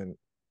that isn't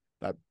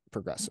that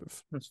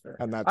progressive. That's fair.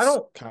 And that's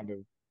kind of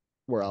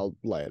where I'll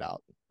lay it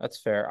out. That's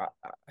fair.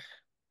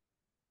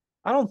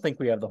 I don't think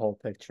we have the whole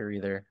picture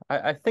either.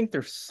 I think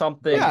there's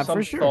something,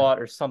 some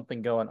thought or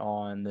something going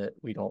on that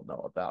we don't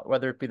know about,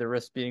 whether it be the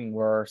risk being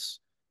worse,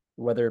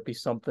 whether it be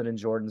something in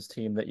Jordan's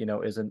team that,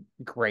 isn't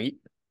great.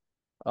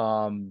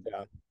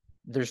 Yeah.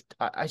 There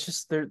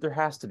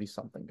has to be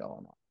something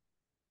going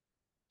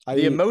on.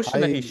 The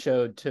emotion that he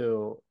showed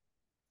too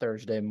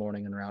Thursday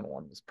morning in round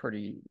one was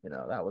pretty,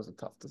 that was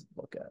tough to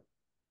look at.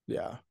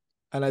 Yeah.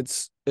 And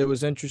it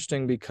was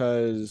interesting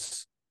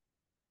because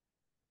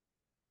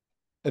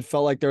it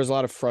felt like there was a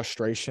lot of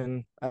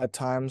frustration at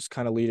times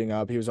kind of leading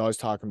up. He was always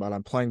talking about,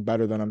 I'm playing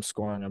better than I'm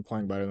scoring. I'm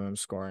playing better than I'm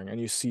scoring.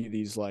 And you see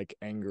these like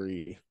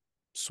angry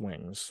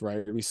swings,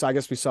 right? I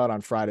guess we saw it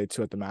on Friday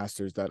too at the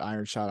Masters, that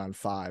iron shot on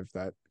 5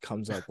 that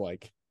comes up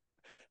like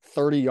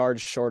 30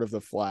 yards short of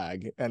the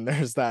flag. And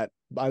there's that,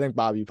 I think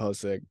Bobby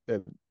posted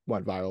it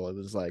went viral. It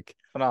was like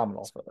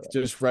Phenomenal.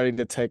 just ready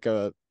to take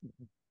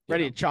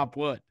Ready to chop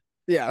wood.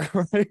 yeah,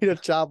 ready to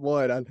chop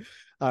wood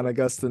on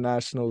Augusta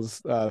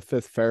National's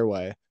 5th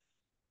fairway.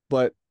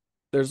 But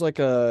there's like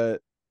a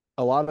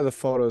lot of the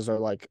photos are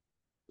like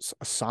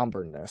a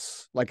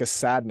somberness, like a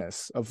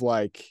sadness of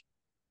like,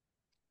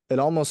 it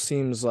almost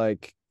seems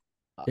like,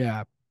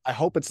 Yeah. I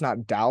hope it's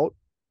not doubt,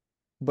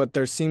 but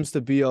there seems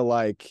to be a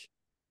like,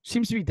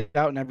 Seems to be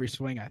doubt in every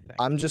swing, I think.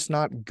 I'm just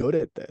not good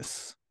at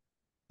this.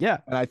 Yeah.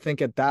 And I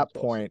think at that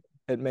point,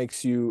 it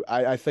makes you,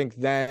 I think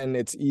then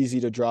it's easy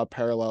to draw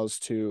parallels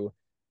to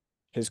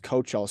his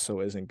coach also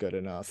isn't good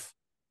enough.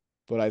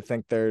 But I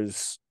think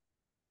there's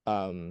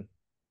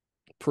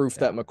proof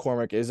that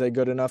McCormick is a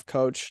good enough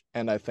coach.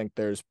 And I think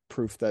there's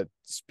proof that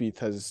Spieth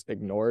has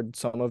ignored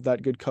some of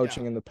that good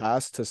coaching in the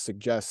past to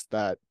suggest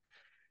that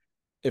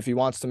if he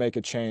wants to make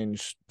a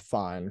change,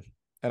 fine.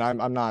 And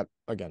I'm not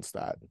against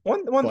that.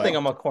 One thing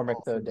on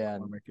McCormick though, Dan,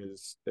 McCormick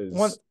is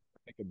one, I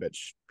think a bit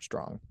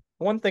strong.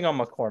 One thing on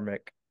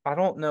McCormick, I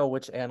don't know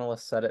which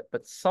analyst said it,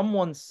 but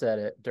someone said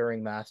it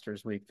during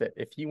Masters Week that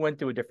if he went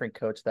to a different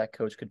coach, that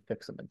coach could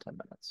fix him in 10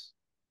 minutes.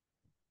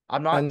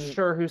 I'm not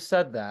sure who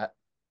said that,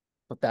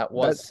 but that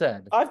was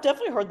said. I've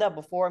definitely heard that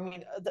before. I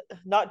mean,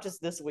 not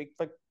just this week,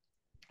 but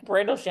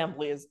Brandon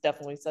Chambly has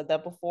definitely said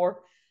that before.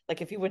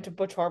 Like if he went to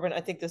Butch Harmon,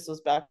 I think this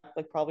was back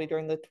like probably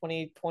during the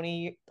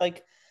 2020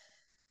 like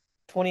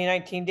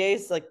 2019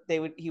 days, like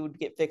he would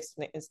get fixed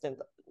in an instant.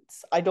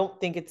 I don't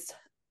think it's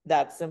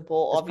that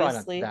simple, It's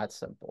obviously. not that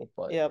simple,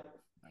 but yep.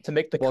 To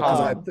make the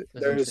column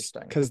is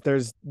interesting. Because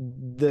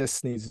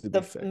this needs to be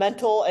fixed.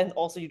 Mental, and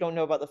also you don't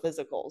know about the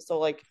physical. So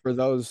like for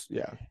those,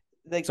 yeah.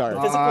 Like Sorry.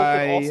 the physical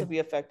could also be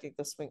affecting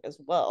the swing as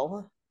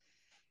well.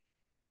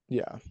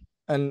 Yeah.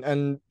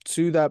 And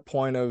to that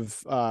point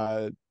of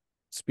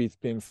Spieth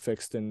being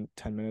fixed in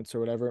 10 minutes or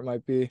whatever it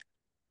might be,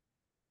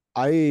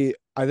 I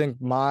think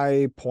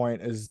my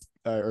point is,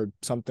 or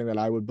something that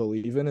I would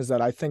believe in, is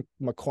that I think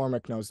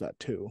McCormick knows that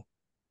too.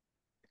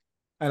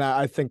 And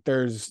I think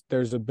there's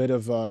a bit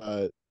of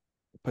a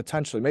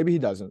potentially, maybe he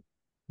doesn't,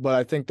 but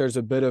I think there's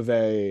a bit of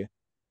a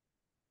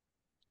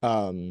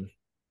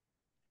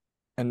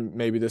and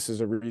maybe this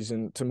is a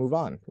reason to move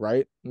on,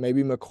 right?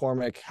 Maybe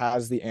McCormick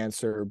has the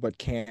answer, but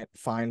can't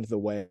find the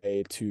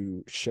way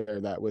to share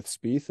that with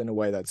Spieth in a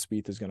way that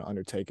Spieth is going to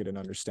undertake it and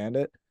understand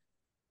it.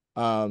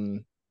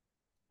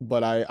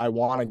 But I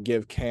want to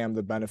give Cam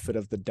the benefit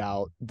of the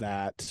doubt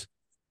that,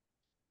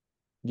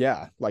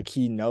 yeah, like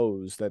he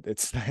knows that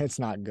it's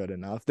not good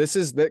enough. This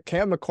is that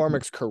Cam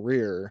McCormick's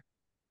career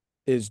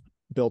is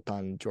built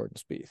on Jordan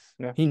Spieth.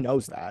 Yeah. He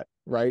knows that,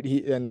 right?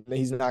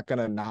 He's not going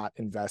to not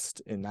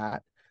invest in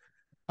that.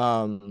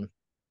 But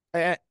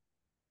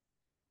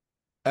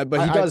he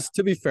does,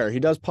 to be fair, he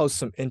does post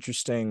some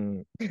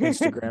interesting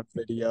Instagram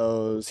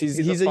videos.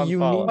 He's a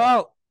unique.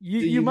 Well,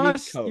 you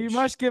must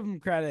give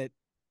him credit.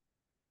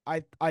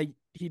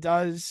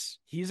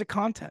 He's a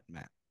content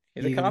man.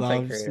 He's a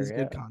content creator. His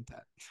good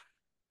content.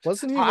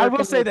 Wasn't he? I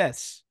will say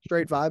this: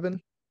 straight vibing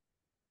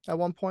at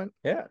one point.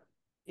 Yeah.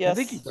 Yes. I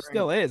think he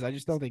still is. I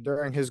just don't think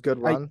during his good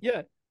run.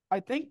 I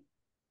think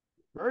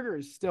Berger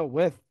is still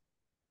with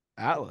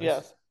Atlas.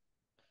 Yes.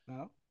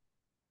 No.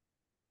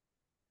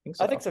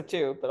 I think so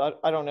too, but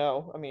I don't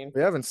know. I mean,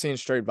 we haven't seen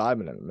straight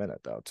vibing in a minute,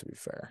 though. To be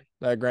fair,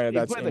 granted,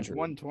 that's played like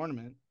one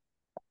tournament.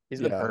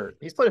 He's been hurt.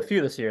 He's played a few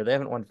this year. They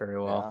haven't won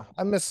very well.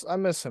 Yeah. I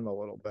miss him a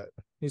little bit.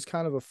 He's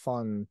kind of a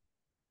fun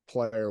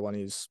player when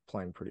he's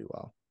playing pretty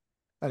well.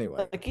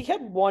 Anyway, like he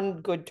had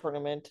one good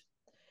tournament,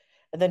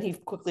 and then he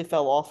quickly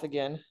fell off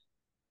again.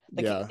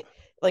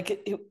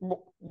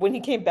 When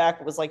he came back,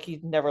 it was like he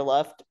never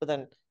left, but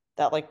then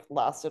that like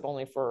lasted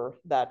only for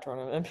that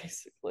tournament,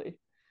 basically.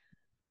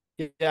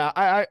 Yeah,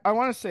 I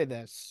want to say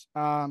this.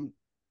 A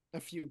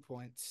few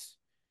points.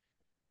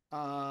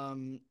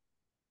 One,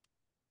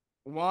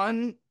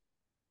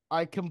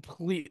 I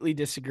completely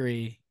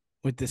disagree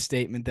with the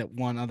statement that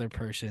one other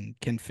person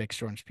can fix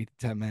Jordan Spieth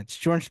in 10 minutes.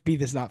 Jordan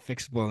Spieth is not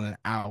fixable in an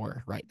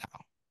hour right now.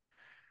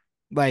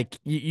 Like,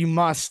 you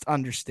must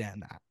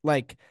understand that.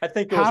 Like, I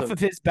think half of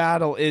his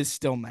battle is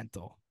still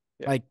mental.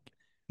 Yeah. Like,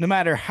 no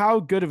matter how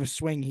good of a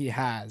swing he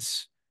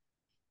has,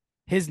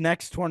 his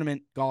next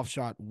tournament golf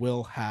shot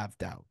will have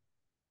doubt.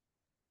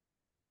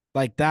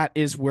 Like, that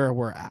is where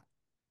we're at.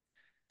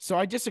 So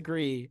I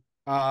disagree.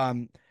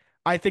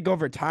 I think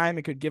over time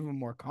it could give him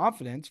more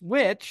confidence,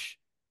 which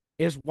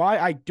is why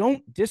I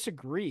don't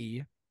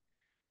disagree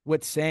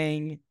with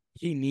saying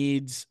he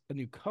needs a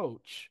new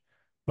coach.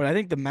 But I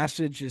think the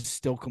message is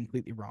still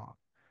completely wrong.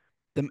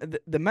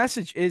 The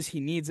message is he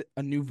needs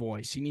a new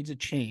voice. He needs a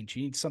change.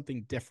 He needs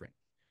something different.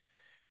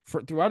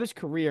 Throughout his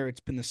career, it's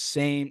been the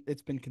same.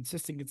 It's been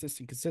consistent.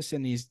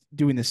 He's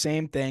doing the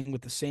same thing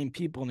with the same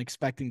people and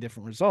expecting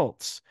different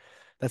results.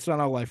 That's not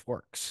how life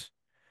works.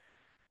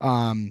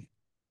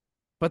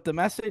 But the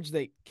message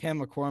that Cam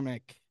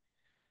McCormick,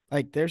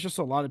 like, there's just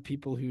a lot of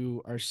people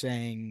who are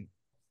saying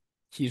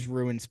he's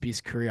ruined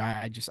Spieth's career.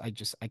 I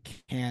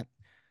can't,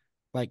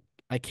 like,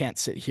 I can't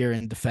sit here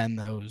and defend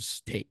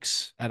those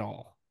takes at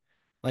all.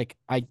 Like,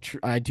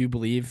 I do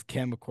believe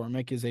Cam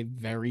McCormick is a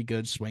very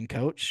good swing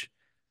coach.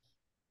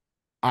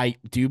 I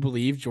do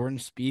believe Jordan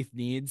Spieth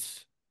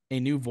needs a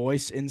new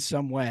voice in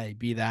some way,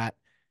 be that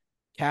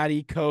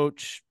caddy,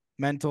 coach,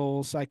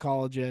 mental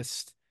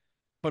psychologist,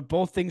 but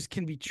both things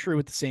can be true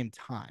at the same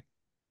time.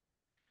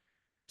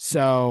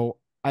 So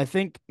I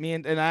think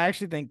and I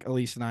actually think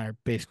Elyse and I are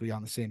basically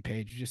on the same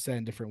page. You just said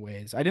in different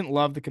ways. I didn't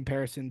love the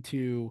comparison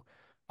to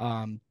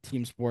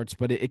team sports,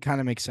 but it kind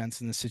of makes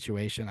sense in this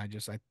situation.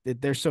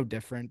 They're so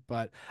different,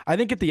 but I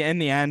think in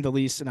the end,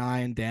 Elyse and I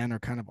and Dan are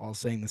kind of all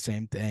saying the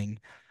same thing.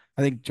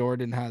 I think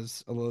Jordan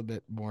has a little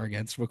bit more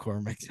against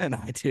McCormick than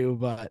I do,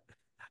 but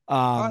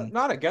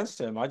not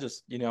against him. I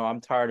just, I'm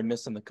tired of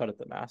missing the cut at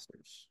the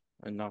Masters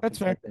and not that's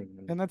fair,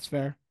 competing. and that's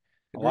fair.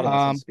 A lot of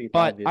us Spieth,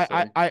 but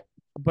obviously.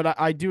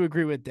 I do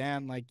agree with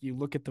Dan. Like, you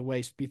look at the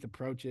way Spieth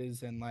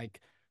approaches and like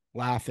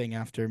laughing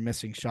after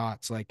missing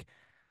shots. Like,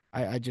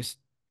 I just,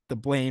 the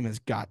blame has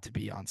got to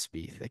be on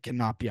Spieth. It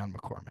cannot be on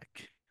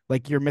McCormick.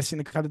 Like, you're missing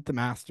the cut at the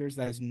Masters.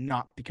 That is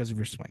not because of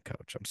your swing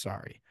coach. I'm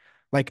sorry.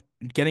 Like,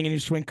 getting a new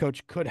swing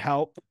coach could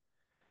help,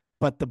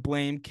 but the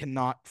blame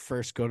cannot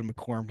first go to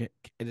McCormick.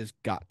 It has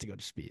got to go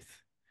to Spieth.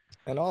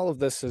 And all of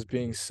this is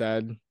being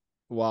said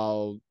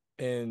while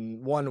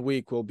in 1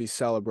 week we'll be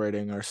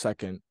celebrating our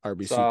second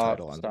RBC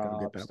title.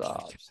 Stop.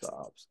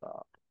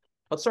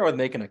 Let's start with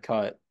making a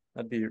cut.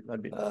 That'd be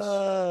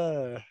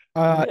nice.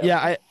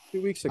 Yeah.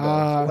 2 weeks ago,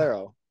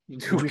 Valero.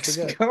 2 weeks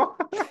ago.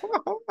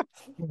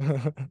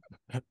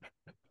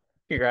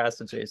 Congrats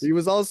to Jason. He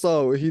was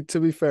also, to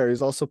be fair,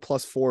 he's also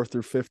 +4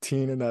 through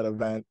 15 in that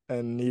event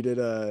and needed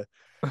an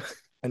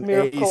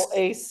miracle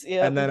ace,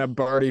 yeah, and then a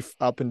birdie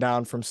up and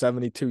down from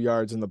 72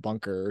 yards in the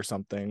bunker or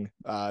something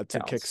to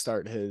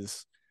kickstart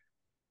his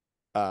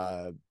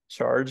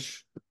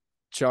charge.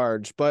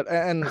 But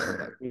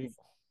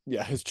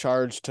his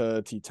charge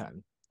to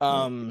T10.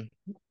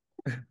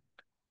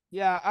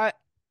 Yeah,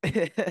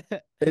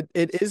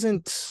 it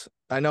isn't.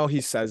 I know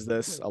he says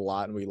this a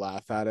lot and we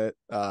laugh at it.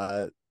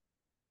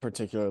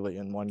 Particularly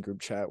in one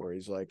group chat where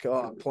he's like,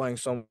 "Oh, I'm playing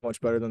so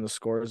much better than the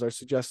scores are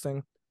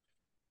suggesting."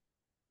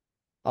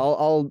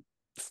 I'll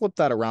flip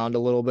that around a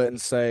little bit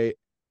and say,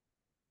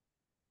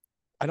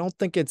 I don't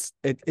think it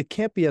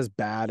can't be as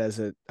bad as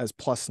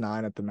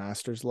 +9 at the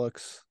Masters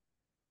looks.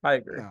 I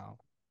agree. no.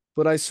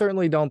 But I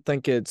certainly don't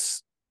think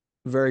it's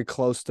very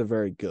close to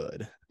very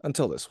good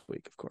until this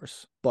week, of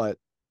course. But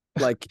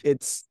like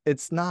it's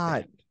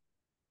not.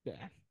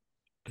 Yeah.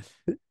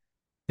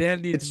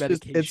 Dan needs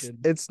medication.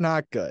 It's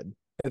not good.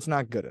 It's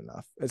not good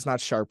enough. It's not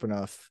sharp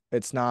enough.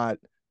 It's definitely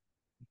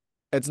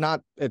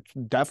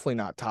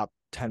not top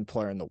 10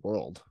 player in the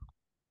world.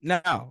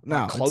 No,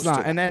 Close it's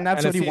not. to And then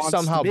that's and what if he wants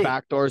somehow to be.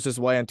 backdoors his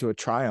way into a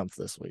triumph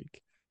this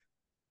week.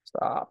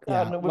 Stop.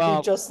 And it would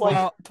be just like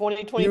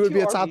 2022. He would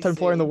be a top 10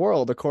 player in the RBC.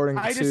 world, according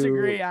to I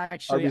disagree,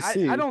 actually.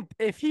 RBC. I don't.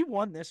 If he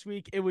won this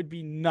week, it would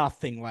be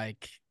nothing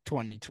like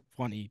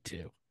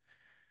 2022.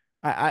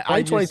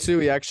 2022,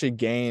 he actually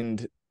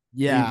gained.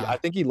 Yeah. I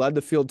think he led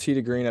the field tee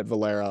to green at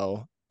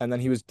Valero, and then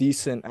he was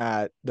decent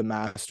at the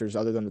Masters,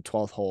 other than the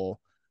 12th hole.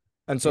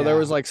 And so there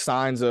was like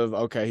signs of,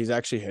 okay, he's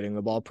actually hitting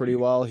the ball pretty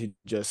well. He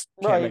just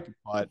can't make a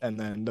putt, and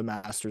then the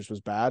Masters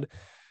was bad.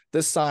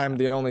 This time,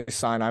 the only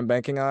sign I'm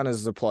banking on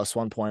is the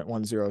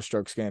 +1.10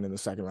 strokes gained in the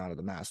second round of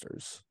the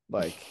Masters.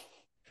 Like,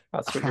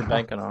 that's what you're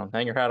banking on.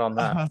 Hang your hat on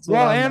that.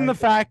 Well, and the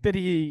fact that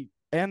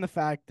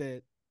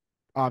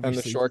obviously and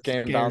the short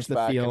game scares the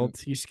back field.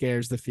 He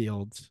scares the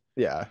field.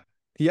 Yeah,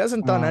 he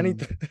hasn't done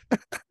anything.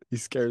 He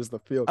scares the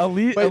field.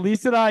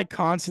 Elyse and I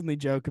constantly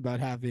joke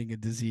about having a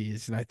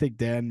disease, and I think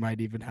Dan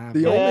might even have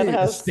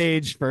a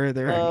stage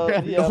further.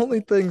 The only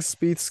thing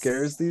Spieth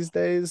scares these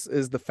days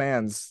is the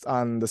fans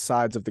on the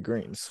sides of the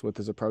greens with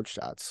his approach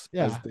shots.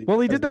 Yeah,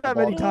 he did that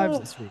many times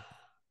this week.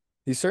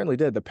 He certainly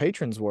did. The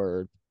patrons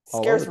were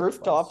scares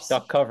rooftops,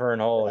 duck cover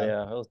and all.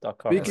 Yeah, it was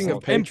duck cover. Speaking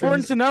of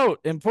patrons,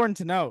 important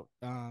to note.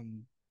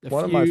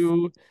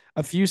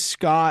 A few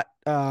Scott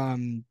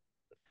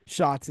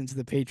shots into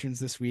the patrons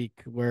this week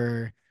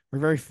we're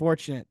very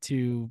fortunate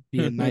to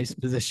be in nice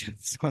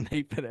positions when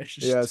they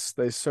finished. Yes,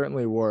 they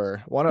certainly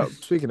were.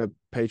 Speaking of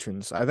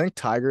patrons, I think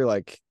Tiger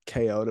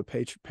KO'd a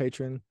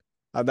patron.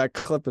 That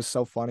clip is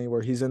so funny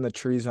where he's in the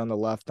trees on the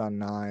left on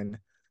 9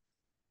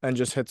 and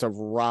just hits a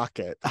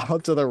rocket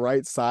out to the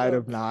right side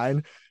of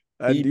 9.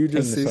 And you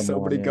just see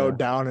somebody go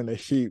down in a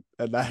heap.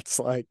 And that's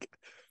like,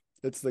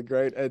 it's the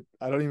great, I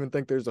don't even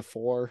think there's a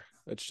 4.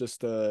 It's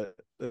just a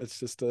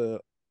Tiger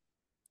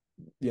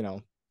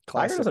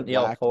doesn't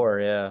yell 4,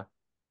 yeah.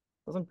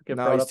 Doesn't get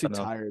no, he's too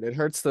tired. It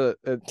hurts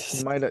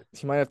he might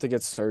have to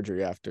get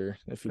surgery after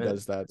if he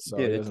does that. So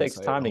it takes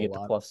time to get to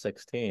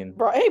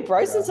 +16. Hey,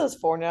 Bryson says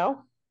 4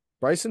 now.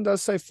 Bryson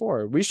does say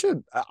 4. We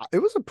should. It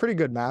was a pretty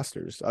good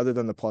Masters, other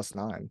than the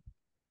 +9.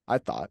 I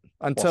thought,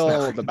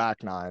 until the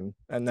back nine,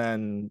 and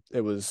then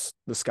it was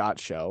the Scott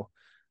show.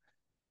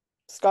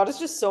 Scott is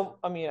just so.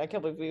 I mean, I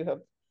can't believe you have.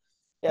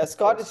 Yeah,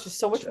 Scott is just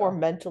so much more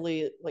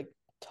mentally like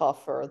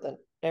tougher than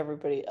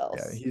everybody else.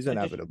 Yeah, he's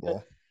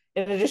inevitable.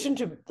 In addition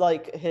to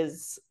like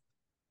his,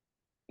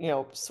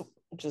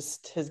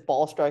 just his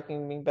ball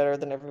striking being better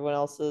than everyone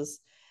else's,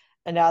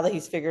 and now that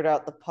he's figured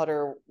out the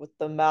putter with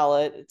the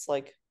mallet, it's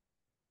like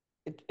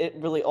it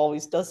really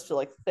always does feel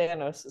like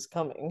Thanos is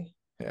coming.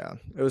 Yeah,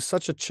 it was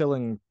such a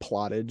chilling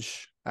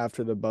plottage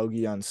after the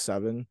bogey on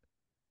 7. It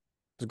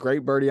was a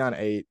great birdie on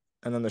 8,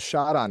 and then the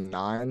shot on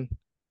 9,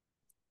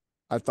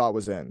 I thought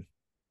was in.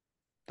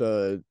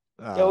 I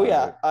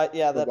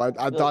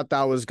thought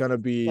that was gonna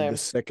be the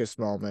sickest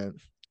moment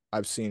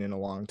I've seen in a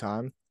long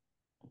time.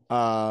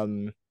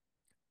 And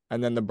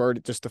then the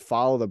birdie, just to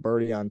follow the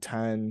birdie on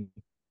 10.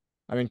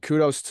 I mean,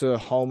 kudos to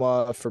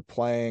Homa for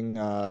playing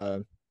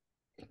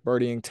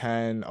birdieing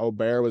 10.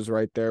 Aubert was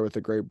right there with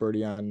a great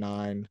birdie on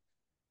 9.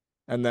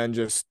 And then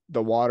just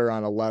the water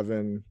on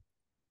 11,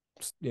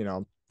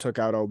 took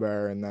out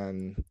Aubert, and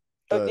then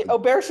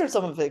Aubert showed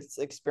some of his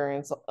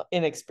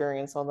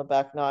inexperience on the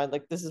back 9.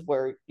 Like, this is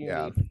where you need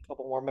a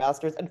couple more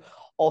masters. And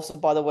also,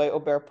 by the way,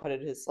 Aubert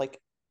putted his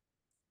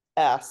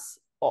ass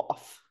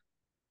off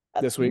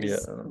this week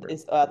at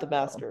the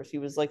Masters. He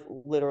was like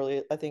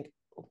literally, I think,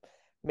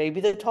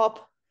 maybe the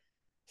top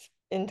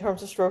in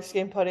terms of strokes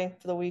game putting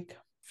for the week.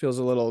 Feels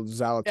a little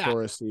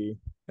Zalatoris-y.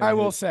 I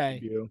will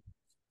say,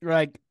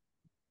 like,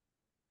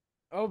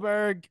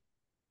 Oberg,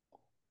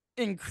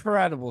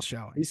 incredible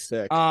showing. He's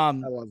sick. I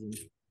love him.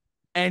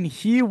 And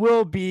he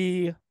will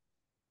be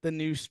the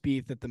new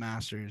Spieth at the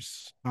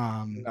Masters.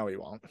 No, he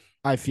won't.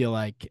 I feel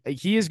like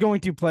he is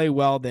going to play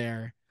well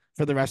there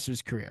for the rest of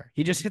his career.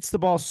 He just hits the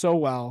ball so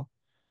well.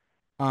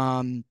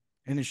 And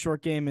his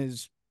short game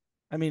is,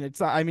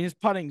 his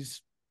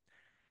putting's,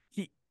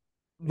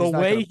 the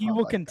way he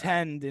will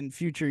contend in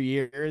future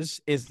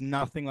years is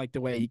nothing like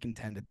the way he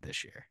contended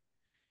this year.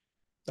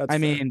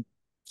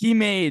 He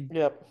made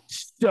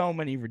so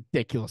many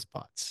ridiculous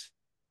putts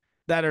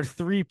that are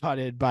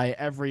 3-putted by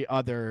every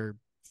other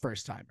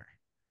first timer.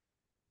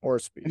 Or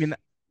Spieth. I mean,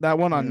 that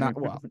one on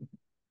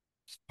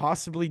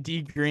possibly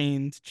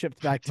degreened,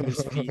 chipped back to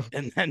his feet,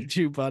 and then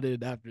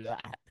 2-putted after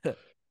that.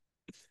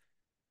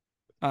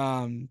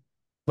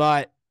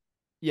 But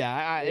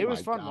yeah, it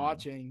was fun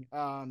watching.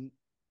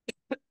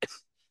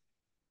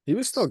 He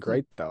was still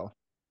great though.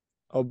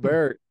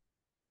 Aubert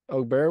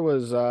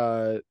was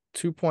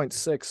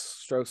 2.6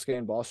 strokes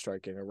gained ball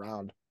striking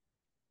around.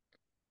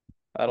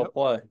 That'll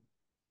play.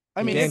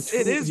 I mean, it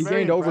is. He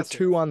very gained over impressive.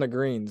 2 on the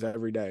greens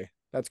every day.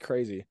 That's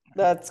crazy.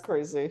 That's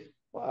crazy.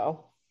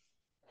 Wow.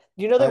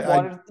 They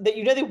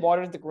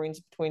watered the greens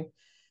between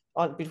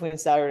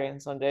Saturday and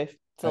Sunday.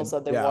 Phil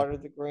said they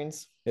watered the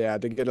greens. Yeah,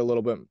 to get a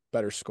little bit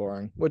better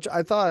scoring, which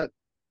I thought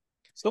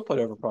still put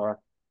over par.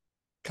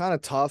 Kind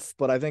of tough,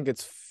 but I think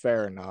it's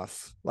fair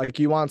enough. Like,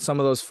 you want some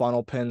of those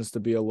funnel pins to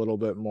be a little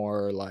bit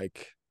more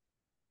like,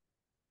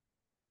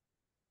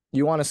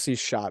 you want to see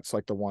shots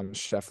like the one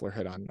Scheffler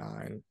hit on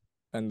 9,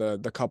 and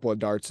the couple of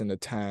darts into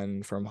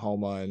 10 from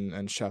Homa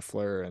and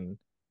Scheffler, and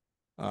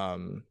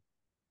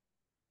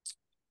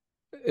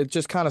it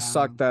just kind of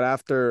sucked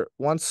that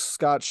once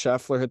Scott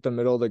Scheffler hit the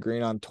middle of the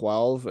green on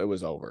 12, it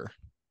was over.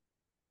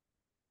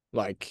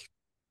 Like,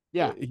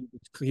 yeah,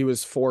 he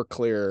was 4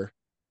 clear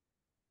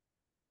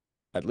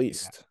at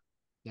least.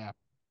 Yeah.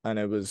 And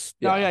it was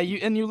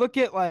you look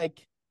at,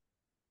 like,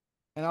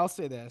 and I'll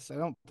say this, I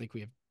don't think we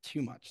have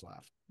too much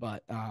left,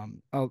 but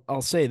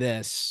I'll say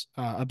this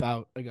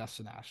about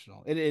Augusta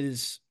National. It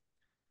is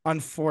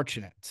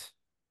unfortunate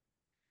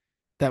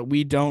that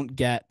we don't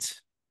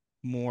get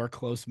more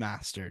close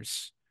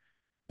Masters,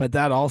 but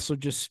that also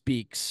just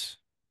speaks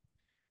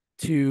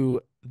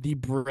to the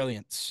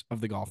brilliance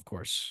of the golf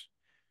course.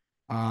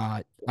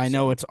 I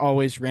know it's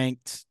always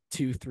ranked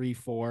 2, 3,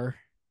 4.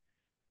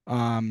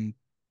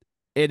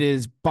 It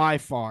is by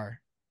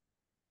far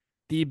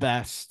the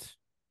best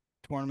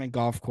tournament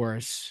golf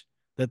course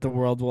that the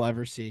world will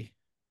ever see.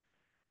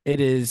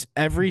 It is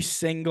every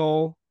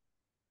single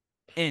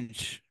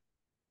inch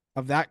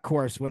of that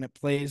course, when it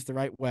plays the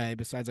right way,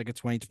 besides like a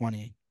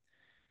 2020,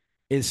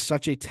 is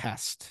such a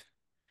test.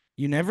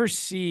 You never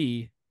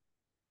see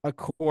a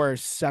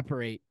course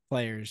separate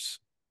players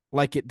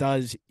like it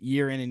does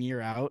year in and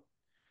year out.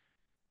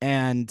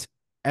 And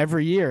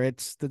every year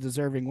it's the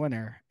deserving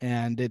winner.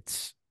 And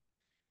it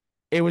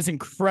was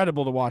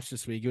incredible to watch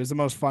this week. It was the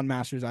most fun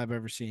Masters I've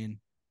ever seen.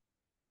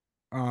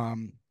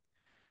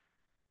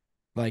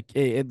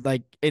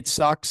 It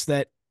sucks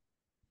that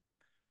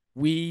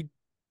we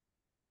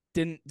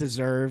didn't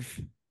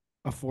deserve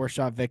a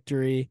 4-shot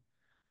victory,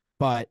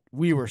 but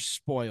we were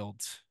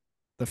spoiled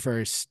the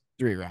first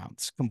 3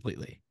 rounds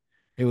completely.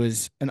 It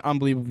was an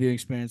unbelievable viewing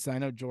experience. I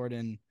know,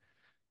 Jordan,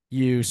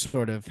 you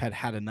sort of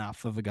had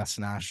enough of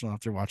Augusta National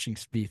after watching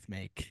Spieth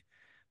make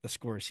the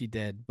scores he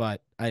did,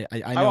 but I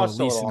know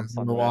Elyse and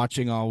I were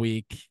watching all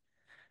week,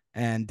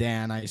 and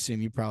Dan, I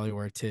assume you probably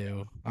were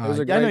too. It was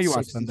a great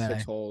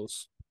 66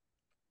 holes.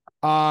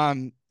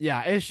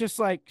 Yeah, it's just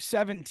like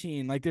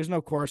 17. Like, there's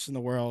no course in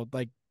the world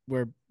like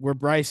where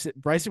Bryson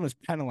was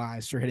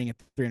penalized for hitting a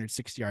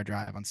 360-yard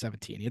drive on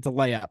 17. He had to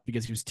lay up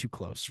because he was too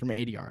close from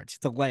 80 yards. He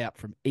had to lay up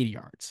from 80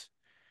 yards.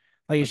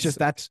 Like, it's just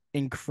that's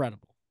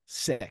incredible,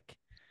 sick.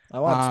 I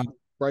want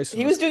Bryson.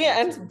 He was doing it,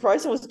 and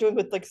Bryson was doing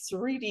with like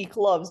 3D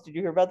clubs. Did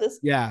you hear about this?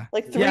 Yeah,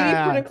 like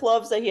 3D printed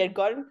clubs that he had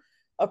gotten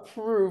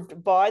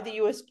approved by the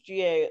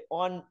USGA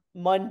on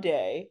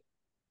Monday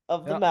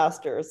of the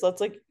Masters. That's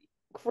like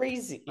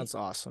crazy. That's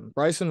awesome.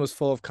 Bryson was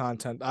full of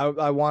content.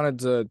 I wanted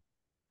to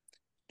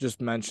just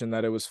mention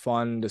that it was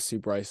fun to see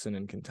Bryson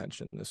in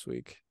contention this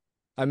week.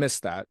 I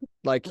missed that.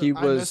 Like, he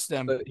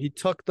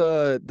took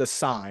the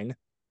sign.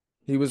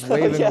 He was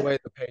waving away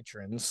the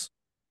patrons.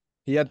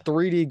 He had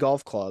 3D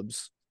golf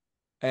clubs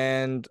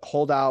and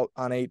hold out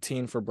on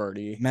 18 for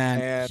birdie.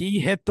 Man, he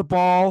hit the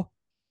ball.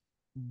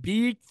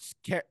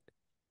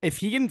 If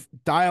he can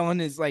dial in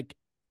his, like,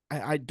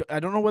 I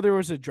don't know whether it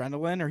was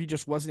adrenaline or he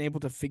just wasn't able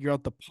to figure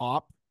out the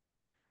pop,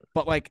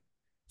 but like,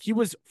 he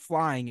was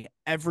flying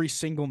every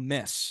single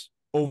miss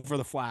over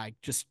the flag,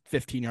 just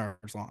 15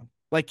 yards long.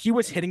 Like, he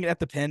was hitting it at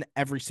the pin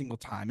every single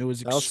time. It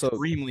was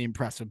extremely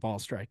impressive ball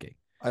striking.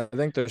 I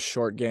think the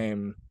short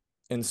game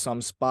in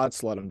some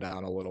spots let him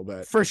down a little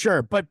bit. For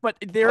sure. But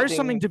there is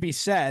something to be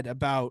said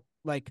about,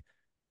 like,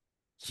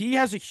 he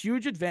has a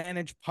huge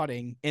advantage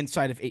putting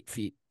inside of 8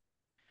 feet.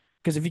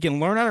 Because if he can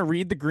learn how to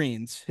read the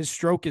greens, his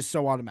stroke is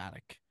so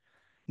automatic.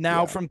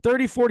 Now, from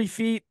 30, 40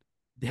 feet,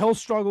 he'll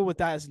struggle with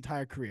that his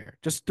entire career.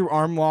 Just through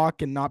arm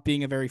lock and not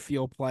being a very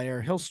feel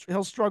player. He'll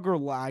struggle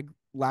lag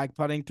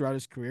putting throughout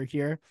his career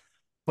here.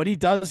 But he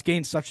does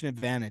gain such an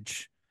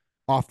advantage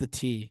off the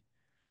tee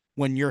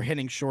when you're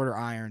hitting shorter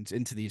irons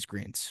into these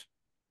greens.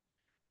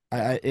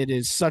 It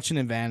is such an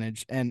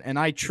advantage. And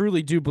I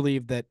truly do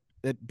believe that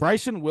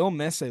Bryson will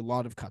miss a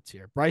lot of cuts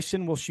here.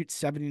 Bryson will shoot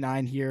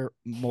 79 here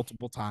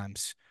multiple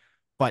times.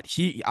 But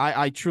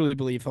I truly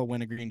believe he'll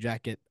win a green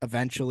jacket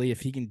eventually if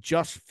he can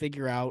just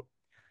figure out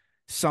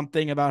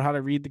something about how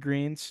to read the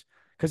greens,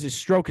 because his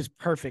stroke is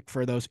perfect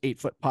for those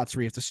 8-foot putts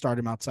where you have to start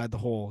him outside the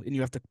hole and you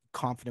have to be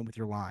confident with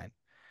your line.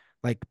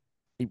 Like,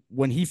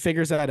 when he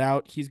figures that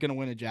out, he's going to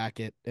win a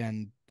jacket,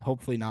 and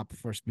hopefully not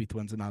before Spieth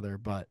wins another.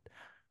 But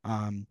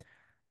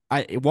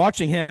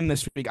watching him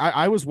this week,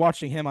 I was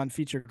watching him on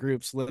feature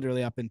groups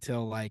literally up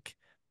until like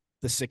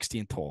the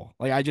 16th hole.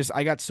 Like,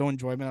 I got so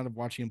enjoyment out of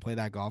watching him play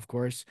that golf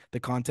course. The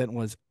content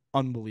was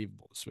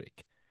unbelievable this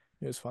week.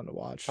 It was fun to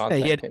watch. Yeah,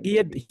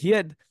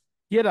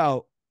 he had a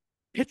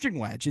pitching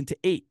wedge into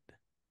 8.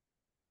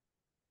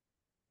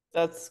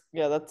 That's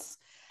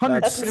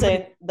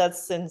insane.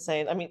 That's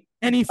insane. I mean,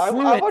 and he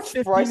flew I it watched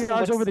 15 Bryson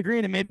yards over the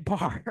green and made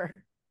par.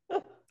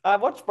 I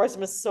watched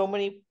Bryson miss so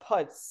many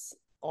putts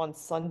on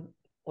Sunday.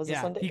 Was it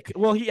Sunday?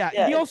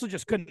 He also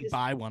just couldn't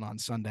buy one on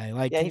Sunday.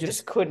 Like, he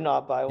just could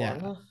not buy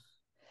one.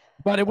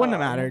 But it wouldn't have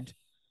mattered.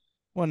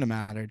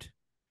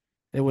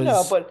 It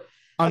was but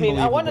I mean,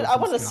 I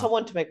wanted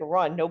someone to make a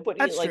run. Nobody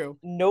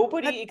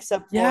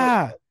except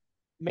for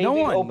maybe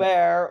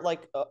Aubert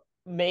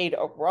made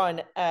a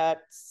run at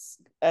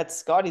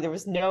Scottie. There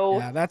was no.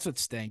 Yeah, that's what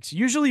stinks.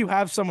 Usually you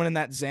have someone in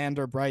that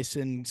Xander,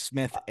 Bryson,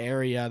 Smith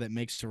area that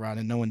makes a run,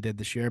 and no one did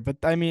this year. But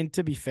I mean,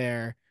 to be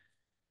fair,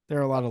 there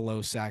are a lot of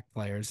low sack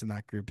players in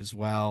that group as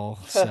well.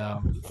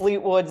 So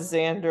Fleetwood,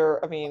 Xander.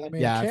 I mean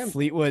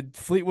Fleetwood,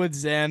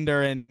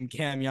 Xander, and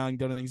Cam Young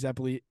don't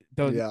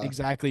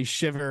exactly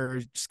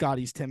shiver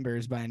Scottie's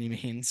timbers by any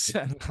means.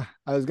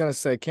 I was gonna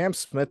say Cam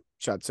Smith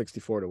shot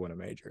 64 to win a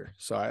major,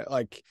 so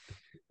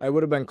I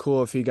would have been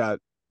cool if he got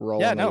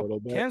rolling a little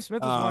bit. Cam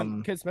Smith was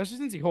one, especially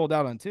since he holed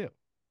out on 2.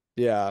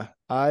 Yeah,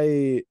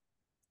 what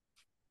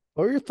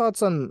were your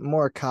thoughts on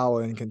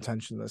Morikawa in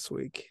contention this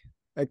week?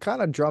 It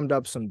kind of drummed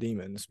up some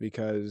demons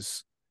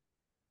because,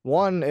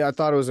 one, I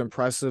thought it was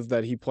impressive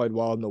that he played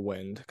well in the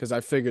wind, because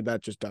I figured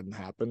that just doesn't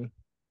happen.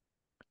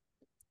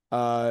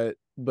 But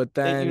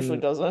then it usually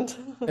doesn't.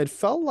 It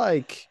felt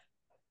like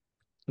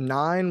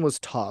 9 was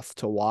tough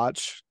to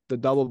watch. The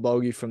double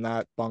bogey from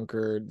that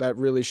bunker, that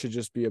really should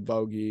just be a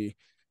bogey,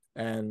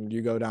 and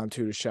you go down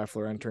 2 to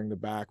Scheffler entering the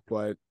back,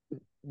 but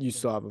you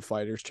still have a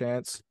fighter's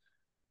chance.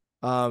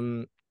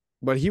 But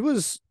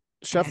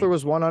Scheffler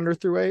was 1 under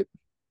through 8.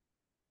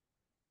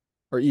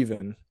 Or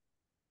even.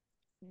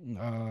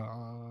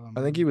 I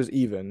think he was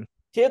even.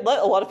 He had let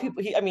a lot of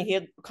people. He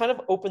had kind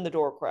of opened the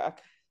door crack.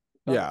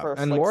 Yeah,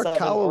 and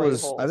Morikawa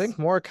was. I think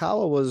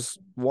Morikawa was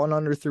 1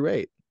 under through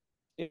 8.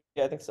 Yeah,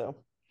 I think so.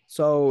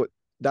 So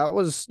that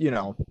was,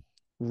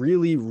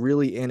 really,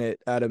 really in it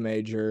at a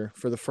major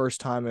for the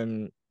first time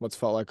in what's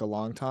felt like a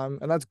long time,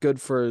 and that's good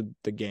for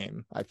the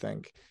game. I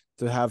think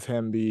to have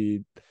him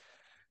be.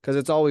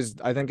 Because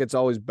I think it's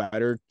always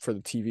better for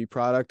the TV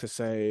product to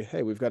say,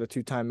 hey, we've got a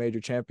 2-time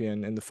major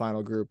champion in the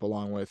final group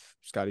along with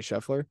Scottie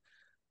Scheffler.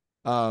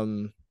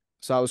 So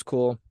that was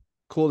cool.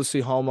 Cool to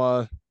see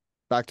Homa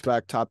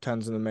back-to-back top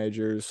 10s in the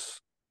majors.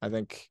 I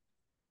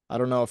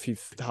don't know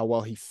how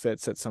well he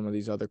fits at some of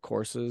these other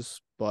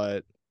courses,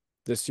 but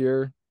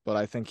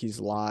I think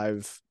he's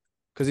live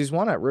because he's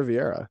won at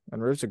Riviera,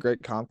 and Riv's a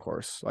great comp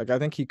course. Like I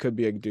think he could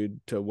be a dude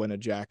to win a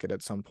jacket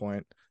at some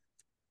point.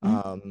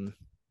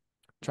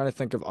 Trying to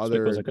think of This other.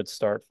 week was a good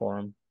start for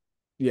him.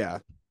 Yeah,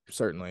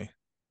 certainly.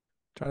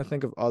 Trying to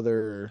think of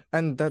other,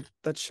 and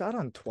that shot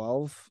on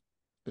 12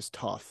 is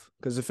tough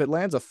because if it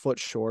lands a foot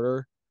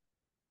shorter,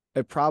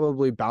 it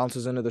probably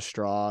bounces into the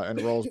straw and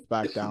rolls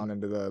back down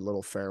into the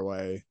little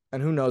fairway.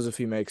 And who knows if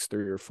he makes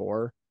 3 or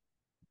 4,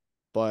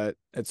 but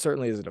it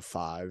certainly isn't a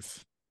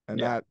 5, and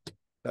Yeah.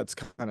 that's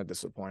kind of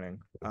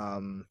disappointing.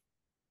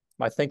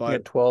 My thinking But-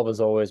 at 12 is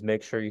always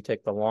make sure you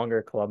take the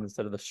longer club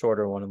instead of the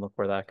shorter one, and look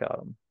where that got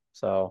him.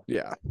 So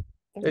yeah,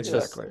 it's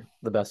exactly. just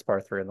the best par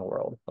 3 in the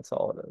world. That's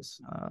all it is.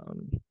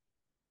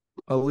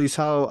 Elyse,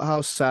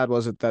 how sad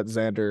was it that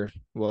Xander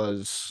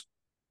was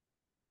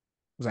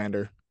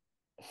Xander?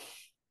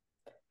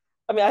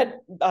 I mean,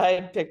 I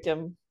had picked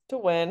him to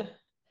win,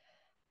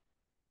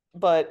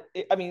 but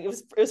I mean, it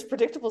was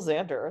predictable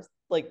Xander.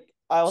 Like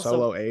I also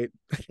Solo 8.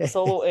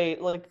 solo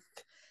 8. Like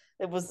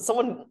it was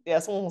someone. Yeah,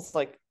 someone was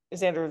like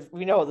Xander.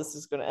 We know how this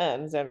is going to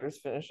end. Xander's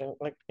finishing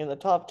like in the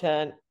top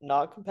 10,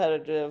 not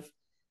competitive.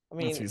 I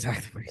mean, That's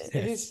exactly what he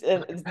did. it's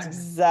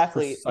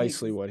exactly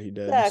Precisely what he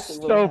did. Exactly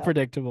what So happened.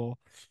 predictable.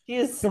 He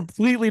is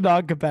Completely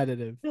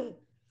non-competitive.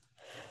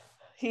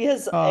 he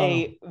has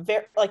a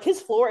very like his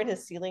floor and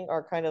his ceiling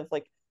are kind of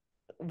like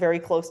very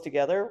close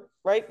together,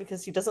 right?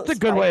 Because he doesn't. That's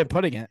a good way of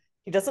putting it.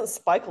 He doesn't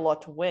spike a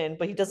lot to win,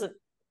 but he doesn't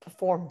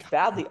perform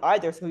badly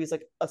either. So he's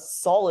like a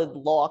solid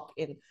lock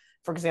in,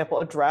 for example,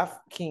 a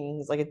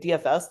DraftKings, like a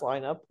DFS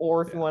lineup,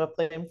 or if you want to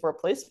play him for a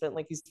placement,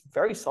 like he's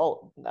very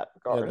solid in that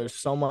regard. Yeah, there's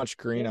so much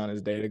green on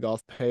his data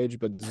golf page,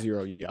 but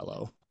 0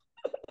 yellow.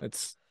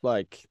 It's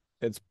like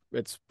it's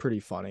pretty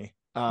funny.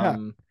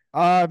 And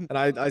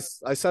I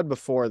said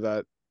before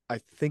that I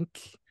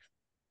think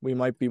we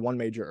might be one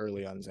major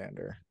early on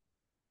Xander.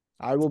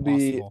 I will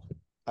be. Possible.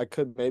 I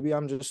could maybe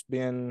I'm just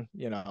being,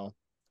 Ryan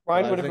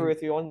I would think- agree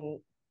with you on.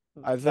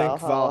 I think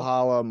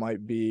Valhalla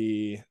might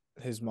be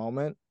his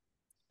moment.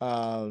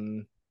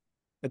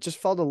 It just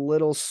felt a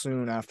little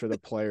soon after the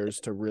players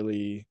to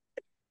really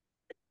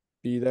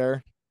be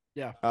there.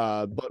 Yeah.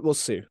 But we'll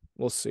see.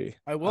 We'll see.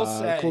 I will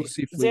say cool to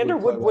see Xander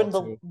Fleetwood would play win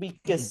well, the too.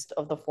 weakest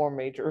of the 4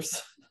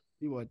 majors.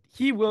 he would.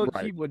 He will.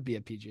 Right. He would be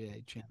a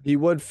PGA champion. He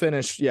would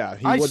finish. Yeah,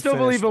 he I would still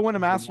finish believe he'll the win a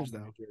one Masters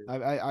though.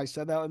 major. I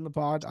said that in the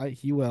pod.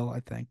 He will. I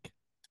think.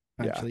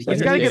 Yeah. Eventually, So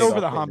he's I got to think get he's over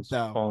the off hump his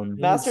though. phone.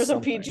 He Masters needs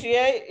and something.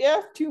 PGA,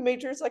 yeah, 2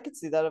 majors. I could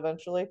see that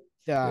eventually.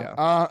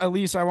 Yeah. At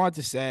least I want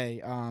to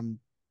say,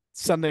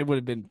 Sunday would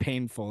have been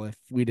painful if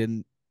we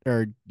didn't,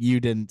 or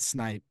you didn't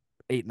snipe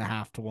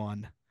 8.5 to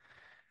 1.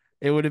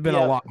 It would have been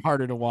a Yeah. lot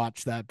harder to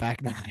watch that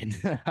back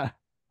 9.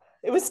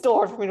 It was still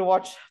hard for me to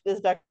watch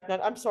this back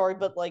then. I'm sorry,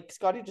 but like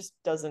Scottie just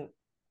doesn't.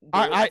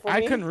 I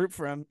me. couldn't root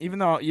for him, even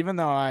though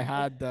I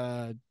had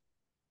the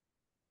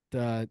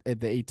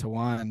 8 to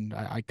 1.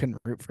 I couldn't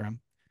root for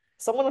him.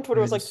 Someone on Twitter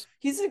was like, just-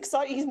 "He's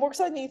excited. He's more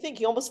excited than you think.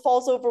 He almost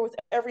falls over with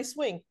every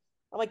swing."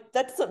 I'm like,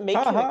 that doesn't make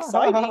him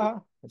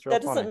exciting. It's real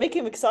That doesn't funny. make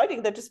him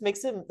exciting. That just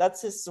makes him.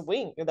 That's his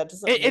swing. That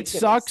doesn't. It make him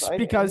sucks exciting.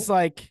 because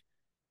like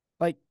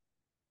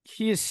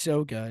he is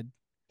so good.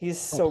 he's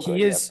so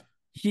good.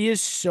 He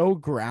is so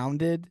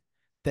grounded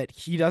that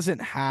he doesn't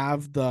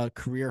have the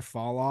career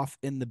fall off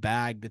in the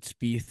bag that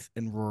Spieth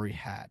and Rory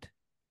had.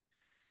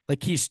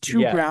 Like he's too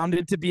Yeah.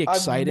 grounded to be Yeah.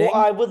 exciting.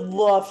 I would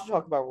love to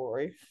talk about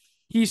Rory.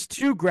 He's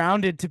too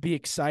grounded to be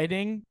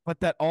exciting, but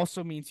that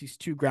also means he's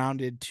too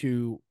grounded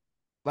to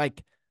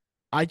like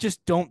I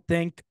don't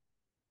think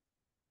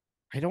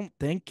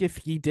if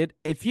he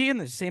in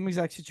the same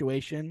exact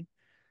situation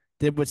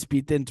did what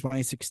Spieth did in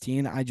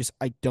 2016, I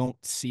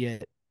don't see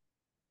it.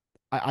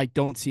 I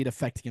don't see it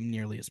affecting him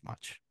nearly as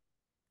much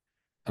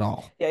at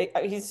all. Yeah,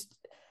 he's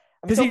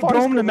Because so he'd far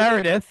go home to proven-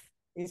 Meredith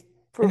He's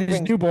and his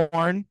proving.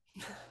 newborn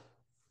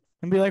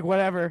and be like,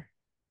 whatever.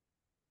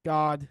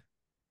 God.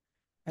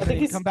 I And think then he'd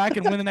he's- come back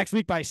and win the next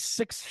week by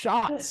 6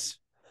 shots.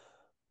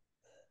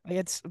 Like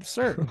it's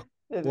absurd.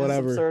 It is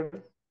Whatever.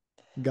 absurd.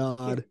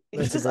 God. He's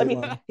That's a just. I great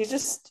mean, line.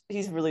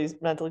 he's really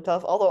mentally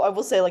tough. Although I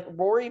will say, like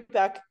Rory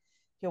back,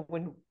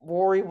 when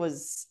Rory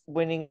was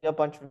winning a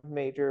bunch of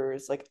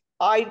majors, like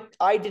I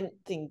didn't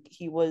think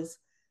he was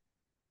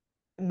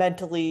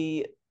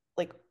mentally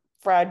like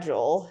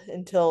fragile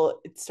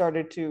until it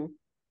started to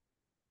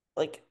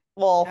like.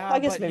 Well, Yeah, I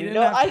guess but maybe he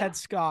didn't no. have Ted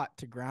Scott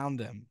to ground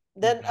him.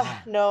 Then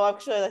God. no,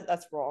 actually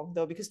that's wrong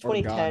though because Or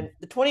 2010, God.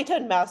 the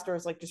 2010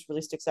 Masters like just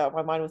really sticks out in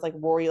my mind with like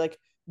Rory like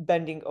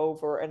bending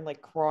over and like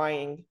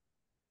crying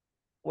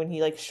when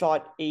he like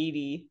shot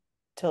 80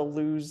 to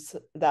lose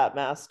that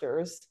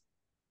Masters.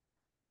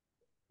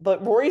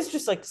 But Rory's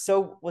just like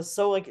was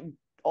so like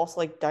also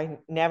like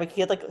dynamic.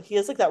 He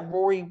has like that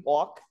Rory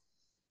walk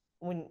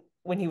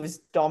when he was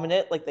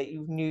dominant, like that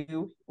you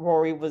knew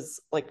Rory was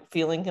like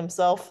feeling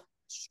himself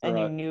and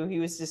you Strut. knew he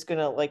was just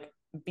gonna like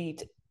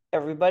beat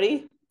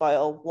everybody by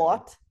a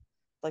lot.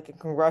 Like in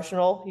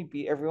congressional, he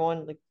beat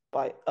everyone like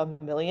by a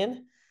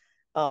million.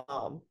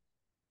 And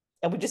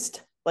we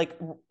just like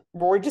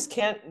Rory just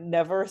can't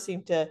never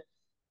seem to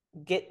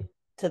get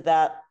to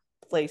that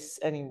place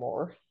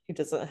anymore. He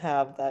doesn't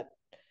have that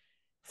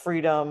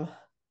freedom,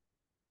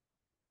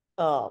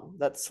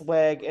 that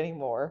swag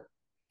anymore.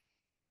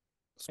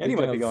 And he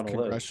Speaking might be of going to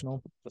live.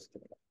 congressional, Just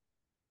kidding.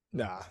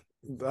 nah,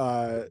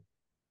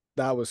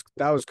 that was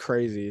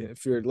crazy.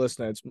 If you're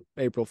listening, it's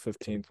April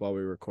 15th while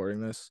we're recording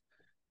this.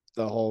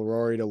 The whole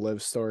Rory to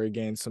Live story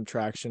gained some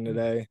traction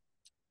today.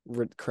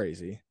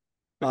 Crazy.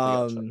 Quickly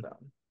got shut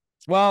down.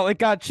 Well, it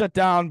got shut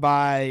down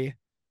by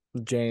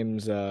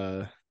James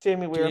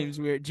Jamie Weir. James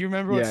Weir. Do you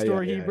remember what Yeah,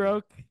 story he yeah.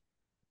 broke?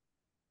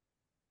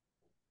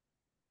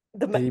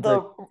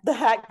 The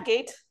hat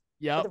gate.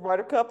 Yep. The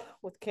Ryder Cup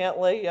with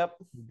Cantlay. Yep.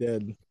 He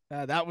did.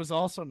 That was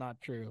also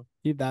not true.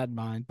 Keep that in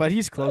mind. But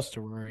he's close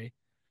to Rory.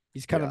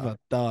 He's kind of Yeah. a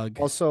thug.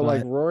 Also, but-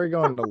 like Rory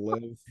going to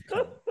Live.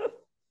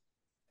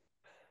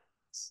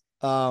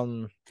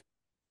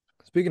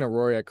 Speaking of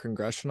Rory at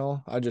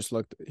Congressional, I just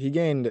looked. He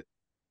gained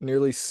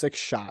nearly 6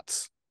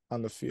 shots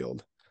on the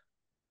field.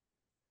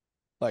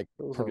 Like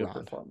It was per a good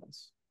round.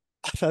 performance.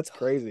 That's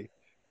crazy.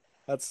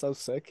 That's so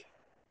sick.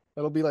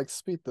 It'll be like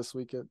Spieth this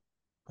week at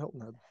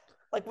Hilton Head.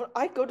 Like when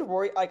I go to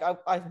Rory, like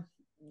I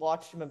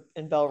watched him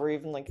in Belle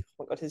Reve, and like, oh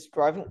my God, his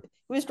driving,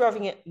 he was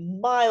driving it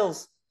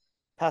miles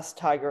past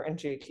Tiger and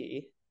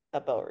JT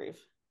at Belle Reve.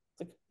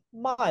 It's like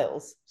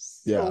miles,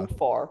 so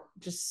far,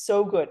 just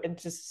so good, and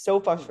just so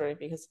frustrating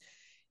because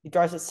he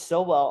drives it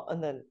so well,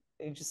 and then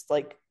he just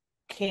like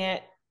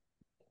can't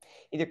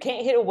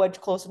hit a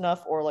wedge close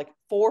enough, or like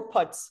 4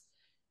 putts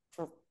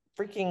for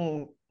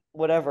freaking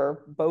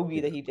whatever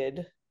bogey that he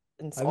did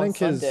on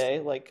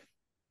Sunday.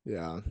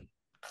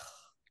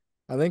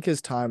 I think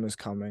his time is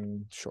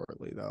coming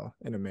shortly though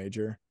in a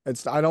major.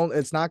 It's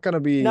not gonna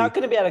be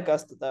at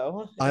Augusta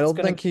though. I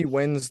don't think he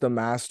wins the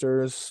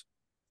Masters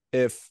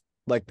if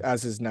like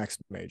as his next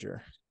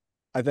major.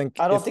 I don't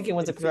think he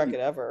wins a jacket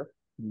ever.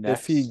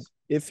 Next.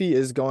 If he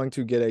is going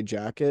to get a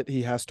jacket,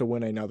 he has to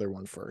win another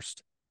one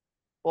first.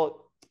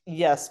 Well,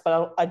 yes,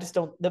 but I just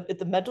don't.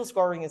 The mental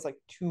scarring is like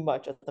too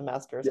much at the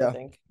Masters. Yeah. I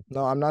think.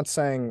 No, I'm not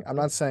saying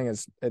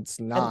it's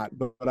not,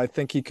 but I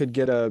think he could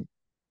get a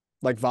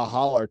like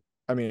Valhalla.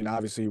 I mean,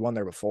 obviously he won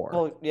there before.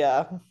 Well,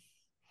 yeah.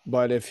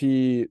 But if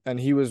he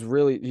was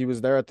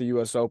there at the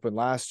US Open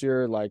last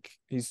year, like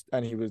he was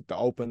the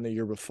Open the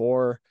year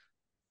before.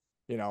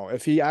 You know,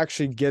 if he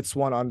actually gets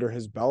one under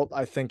his belt,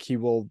 I think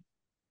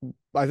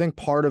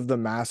part of the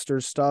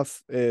Masters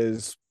stuff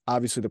is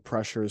obviously the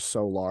pressure is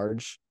so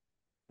large,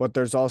 but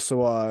there's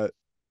also a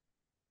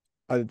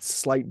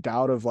slight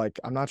doubt of like,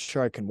 I'm not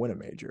sure I can win a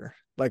major.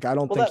 Like, I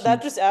don't think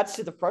that just adds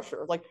to the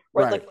pressure. Like,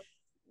 right. Like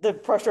the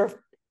pressure of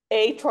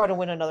trying to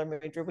win another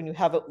major when you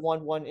haven't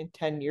won one in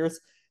 10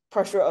 years,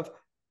 pressure of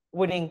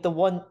winning the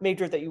one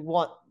major that you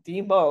want the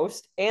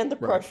most, and the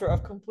pressure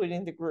of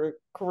completing the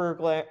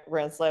career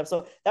Grand Slam.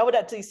 So that would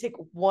at least take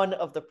one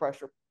of the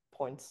pressure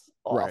points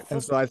off. Right.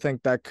 And so I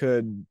think that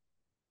could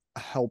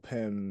help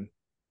him.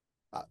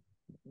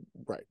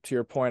 Right. To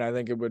your point, I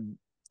think it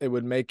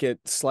would make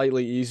it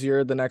slightly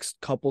easier the next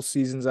couple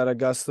seasons at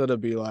Augusta to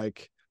be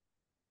like,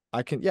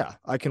 I can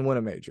win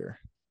a major,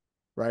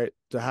 right?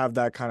 To have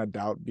that kind of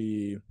doubt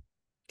be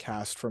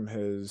cast from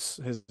his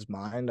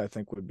mind, I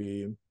think would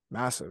be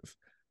massive.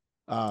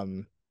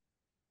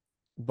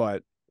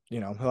 But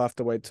he'll have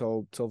to wait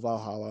till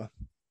Valhalla.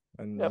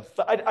 And yeah,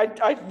 but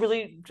I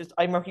really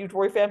I'm a huge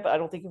Rory fan, but I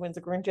don't think he wins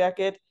a green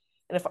jacket.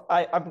 And if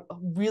I'd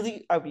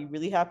be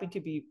really happy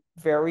to be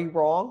very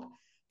wrong.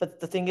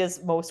 But the thing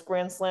is, most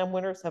Grand Slam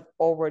winners have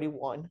already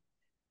won,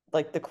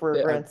 like the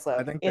career Grand Slam.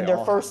 I think in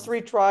their first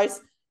 3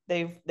 tries,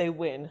 they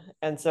win.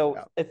 And so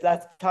if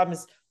that time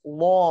is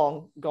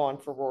long gone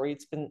for Rory,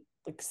 it's been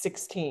like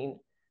 16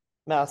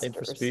 Masters.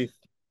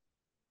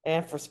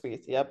 And for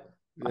Spieth, yep.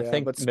 Yeah, I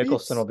think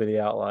Mickelson will be the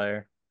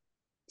outlier.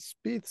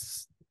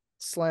 Spieth's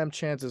slam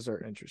chances are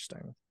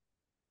interesting.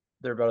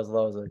 They're about as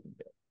low as they can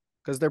get.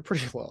 Because they're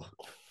pretty low.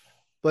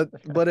 But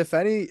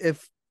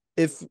if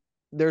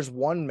there's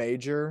one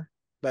major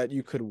that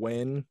you could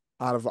win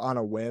on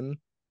a whim,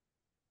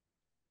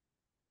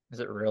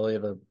 is it really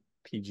the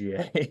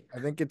PGA? I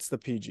think it's the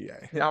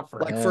PGA. Not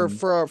for like him.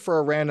 for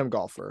a random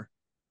golfer.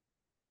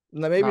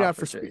 No, maybe not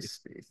for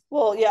Spieth.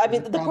 Well, yeah, I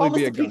mean the problem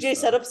is the PGA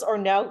setups are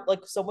now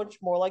like so much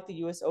more like the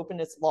US Open.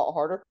 It's a lot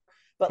harder.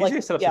 But PGA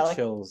setups are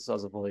chills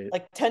as of late.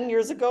 Like 10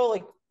 years ago,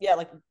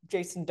 like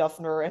Jason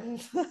Duffner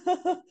and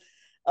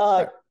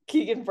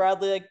Keegan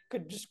Bradley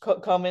could just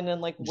come in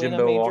and win a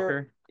major.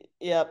 Walker.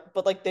 Yeah,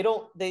 but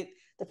the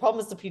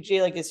problem is the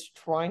PGA is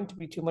trying to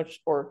be too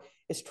much, or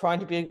is trying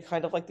to be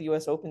kind of like the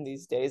US Open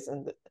these days,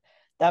 and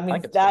that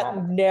means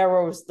that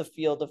narrows the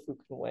field of who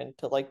can win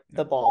to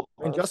the ball.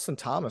 I mean, Justin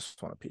Thomas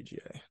won a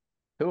PGA.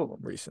 2 of them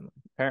recently,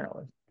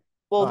 apparently.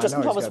 Well,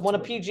 Justin Thomas won a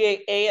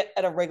PGA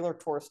at a regular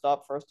tour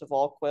stop, first of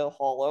all, Quail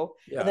Hollow,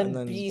 and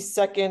then B,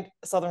 second,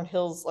 Southern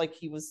Hills.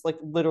 He was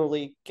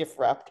literally gift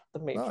wrapped the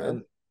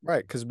major.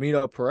 Right, because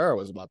Mito Pereira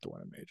was about to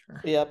win a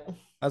major. Yep,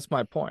 that's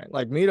my point.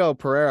 Mito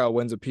Pereira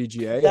wins a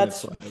PGA.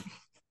 That's and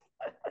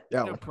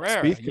it's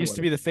Pereira used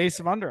to be the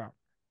face of Under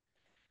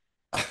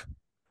Armour.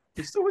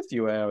 He's still with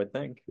UA, I would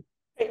think.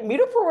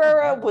 Mito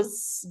Pereira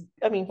was.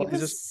 I mean, he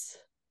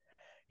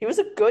was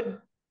a good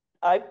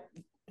I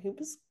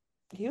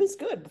he was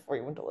good before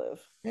he went to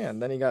live. Yeah,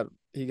 and then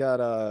he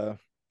got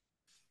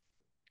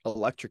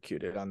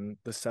electrocuted on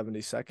the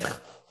 72nd.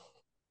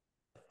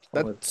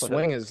 That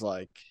swing is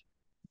like,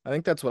 I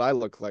think that's what I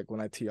look like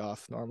when I tee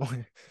off normally.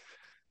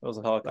 It was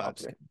a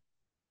helicopter.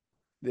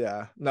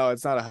 Yeah, no,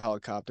 it's not a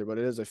helicopter, but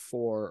it is a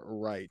 4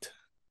 right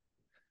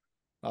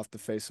off the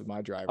face of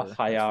my driver. A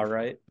high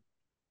right.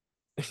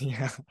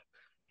 Yeah,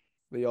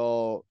 the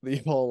whole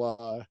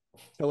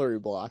Hillary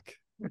block.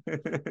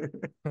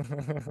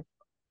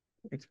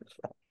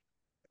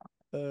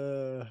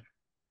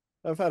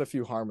 I've had a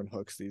few Harmon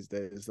hooks these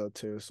days though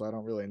too, so I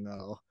don't really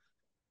know.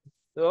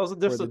 It was a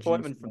where the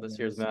disappointment juice from this is.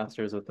 year's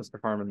Masters with Mr.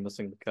 Harmon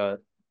missing the cut.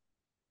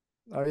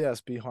 Oh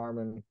yes, B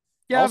Harmon.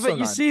 Yeah, Also but you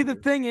not see, the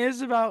good. thing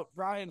is about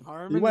Ryan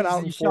Harmon. He went is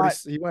out in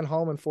 40. He went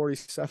home in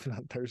 47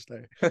 on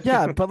Thursday.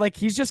 Yeah, but like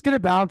he's just gonna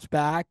bounce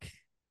back.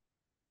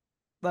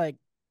 Like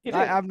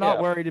I'm not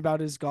yeah. worried about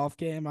his golf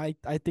game. I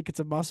think it's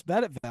a must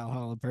bet at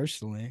Valhalla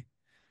personally.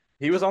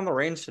 He was on the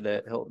range today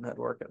at Hilton Head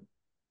working.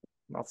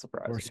 Not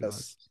surprised. Of course he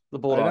was. The I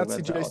did Bulldog not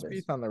see Jay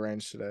mentality. Spieth on the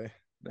range today.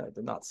 No, I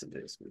did not see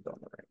Jay Spieth on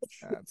the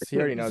range. He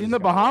already knows He's in he's the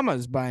gonna win.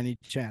 Bahamas by any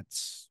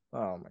chance?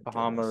 Oh my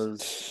Bahamas,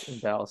 goodness. in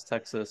Dallas,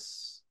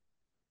 Texas.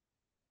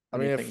 I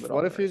mean, Anything but what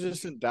on if the he's range.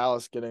 just in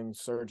Dallas getting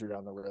surgery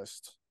on the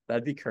wrist?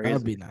 That'd be crazy. That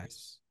would be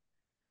nice.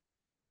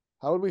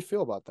 How would we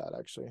feel about that?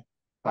 Actually,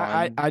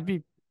 I'd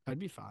be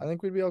fine. I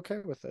think we'd be okay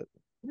with it.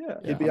 Yeah,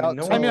 He'd be out.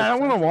 I mean, I don't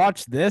want to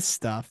watch this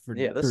stuff for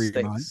Yeah, this 3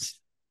 stinks. months.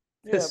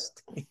 This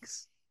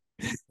stinks.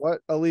 What,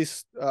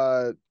 Elyse,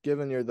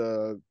 given you're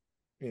the,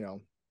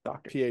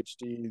 Doctor.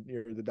 PhD,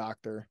 you're the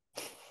doctor.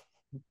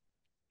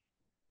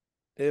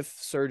 If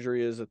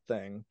surgery is a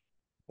thing,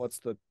 what's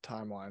the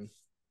timeline?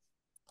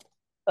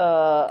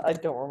 I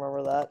don't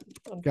remember that.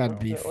 Gotta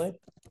be. Unfortunately.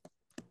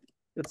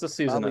 It's a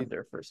season Probably-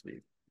 ender for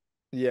Speed.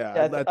 Yeah,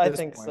 Yeah, at I this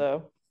think point.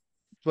 so.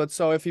 But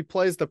so if he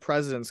plays the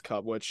President's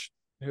Cup, which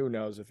who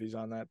knows if he's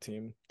on that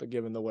team,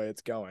 given the way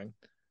it's going,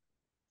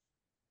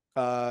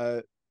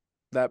 that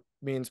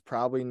means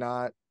probably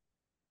not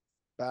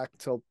back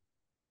till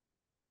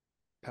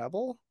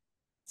Pebble.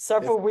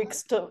 Several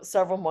weeks to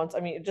several months. I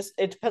mean,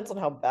 it depends on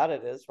how bad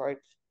it is, right?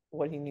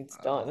 What he needs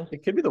done.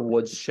 It could be the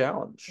Woods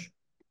Challenge.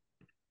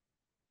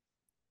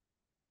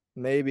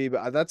 Maybe,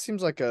 but that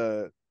seems like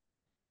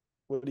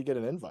would he get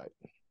an invite?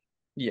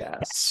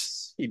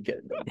 Yes. He'd get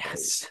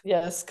it.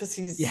 Yes, because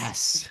he's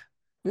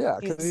Yeah,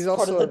 because he's part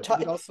also of the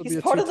he'd also he's be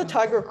a part of the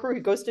two-time- Tiger crew.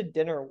 He goes to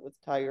dinner with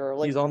Tiger,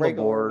 like He's on the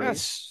board. regularly.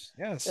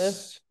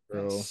 Yes.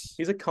 True.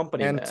 He's a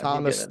company And man. He'd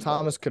Thomas get an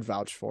Thomas invite. could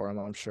vouch for him,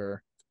 I'm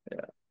sure. Yeah.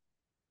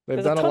 They've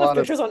There's done a a ton lot of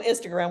of pictures on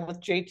Instagram with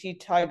JT,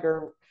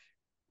 Tiger,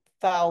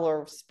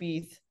 Fowler,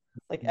 Spieth,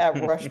 like at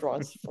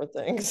restaurants for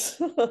things.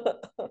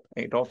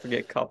 Hey, don't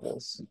forget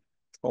couples.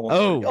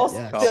 Oh, Also,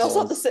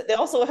 yes. they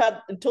also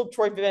had until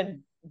Troy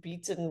Van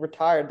Beatson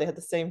retired. They had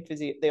the same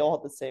physio. They all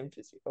had the same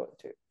physio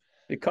too.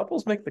 Did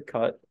couples make the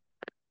cut?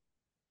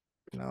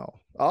 No.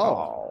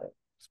 Oh,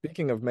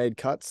 speaking of made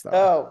cuts, though.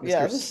 Oh, Mr.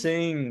 yeah.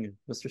 Singh.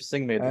 Mr.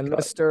 Singh made And the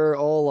cut. Mr.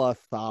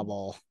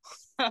 Olazabal.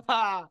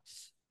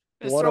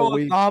 What a Mr.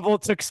 week. Novel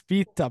took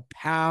Spieth to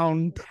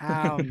pound.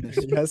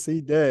 Yes,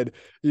 he did.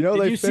 You know,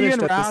 Did they you see finished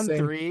in at the round same.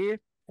 3?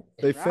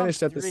 They Round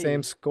finished at the 3.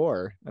 same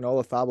score, and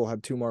Olazabal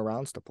had 2 more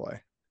rounds to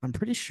play, I'm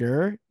pretty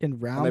sure in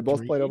round and they both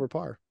 3, played over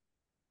par.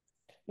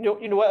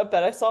 You know what? A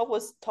bet I saw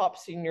was top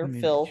senior Let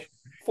me Phil, make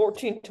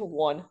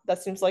 14-1.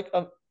 That seems like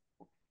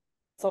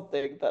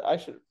something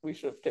that we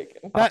should have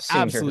taken. That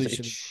Senior absolutely is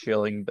a should.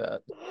 chilling bet.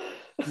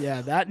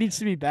 Yeah, that needs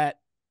to be bet.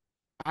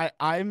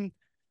 I'm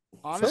Phil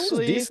was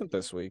honestly decent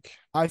this week.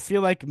 I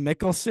feel like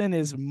Mickelson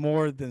is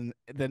more than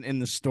in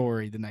the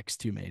story the next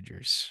 2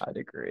 majors. I'd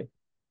agree.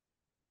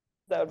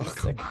 That would be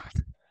sick.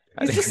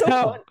 I'd He's just so agree.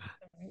 No. fun.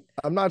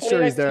 I'm not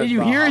sure he's there. Did at you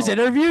hear his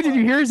Valhalla. interview? Did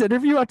you hear his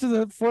interview after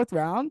the 4th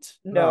round?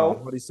 No.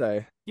 What'd he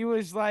say? He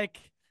was like,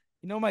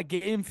 my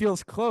game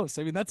feels close.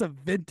 I mean, that's a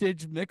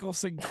vintage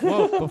Mickelson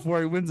quote before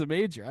he wins a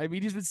major. I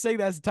mean, he's been saying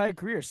that his entire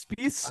career.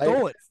 Spieth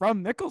stole it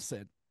from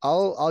Mickelson.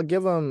 I'll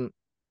give him.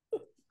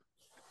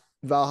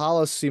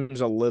 Valhalla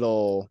seems a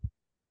little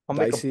I'll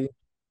make a dicey.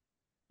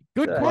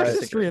 Good Yeah, course I history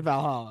disagree. of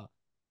Valhalla.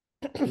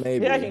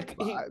 Maybe.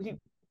 Yeah,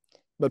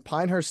 but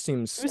Pinehurst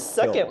seems. he was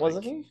second, Phil-like.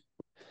 wasn't he?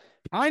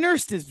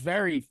 Pinehurst is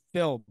very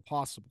Phil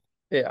possible.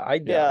 Yeah,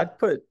 Yeah. I'd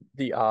put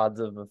the odds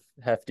of a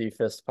hefty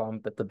fist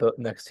pump at the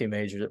next 2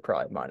 majors at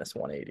probably minus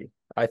 180.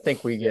 I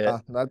think we get.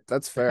 Yeah,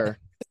 that's fair.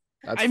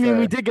 That's I mean,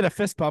 we fair. did get a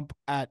fist bump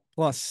at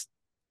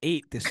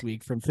 +8 this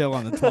week from Phil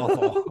on the 12th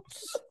hole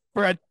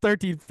for a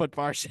 13-foot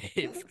bar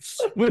save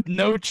with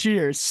no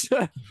cheers.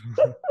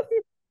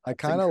 I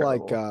kind of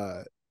like.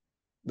 incredible.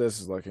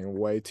 This is looking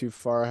way too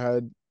far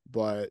ahead,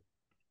 but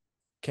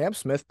Cam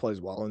Smith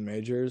plays well in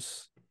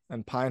majors,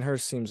 and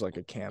Pinehurst seems like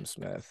a Cam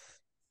Smith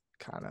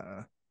kind I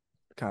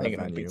of think it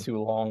would be venue.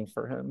 too long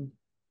for him.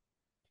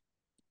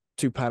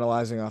 Too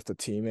penalizing off the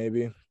tee,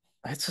 maybe.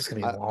 It's just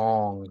gonna be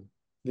long.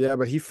 Yeah,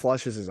 but he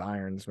flushes his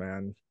irons,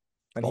 man,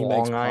 and The he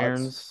makes long putts.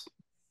 irons.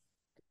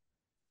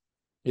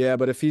 Yeah,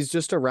 but if he's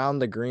just around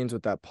the greens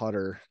with that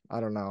putter, I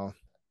don't know.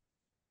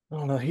 I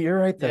don't know. You're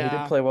right though. He did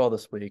Yeah. play well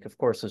this week. Of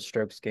course, his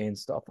strokes gain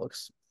stuff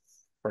looks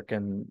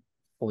freaking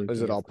fluky.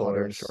 Is it all of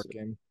putter and course. short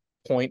game?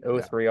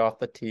 0.03 off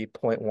the tee,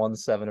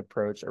 0.17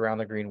 approach, around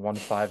the green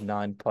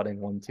 159, putting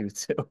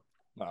 122.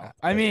 No, I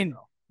there you mean,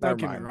 go. don't Never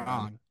get me mind, man.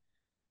 wrong.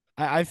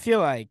 I feel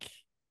like,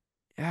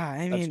 yeah, I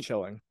That's mean,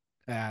 chilling.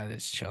 yeah,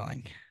 it's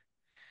chilling.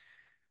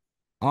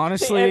 And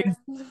Honestly,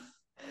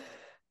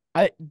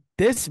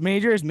 this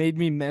major has made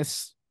me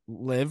miss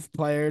live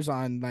players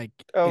on like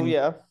oh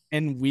yeah,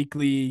 in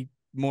weekly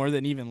more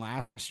than even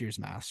last year's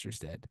Masters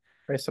did.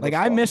 Grayson Like was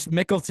I fun. miss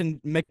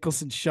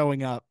Mickelson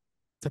showing up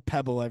to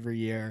Pebble every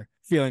year,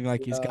 feeling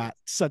like he's Yeah. got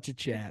such a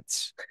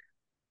chance.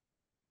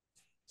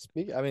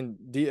 I mean,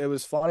 it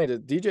was funny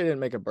that DJ didn't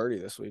make a birdie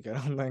this week. I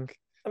don't think.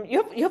 I mean,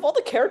 you have all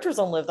the characters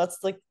on Live. That's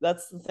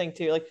the thing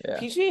too. Like Yeah.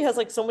 PGA has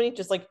like so many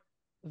just like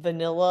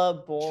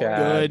vanilla, boring,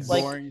 Good,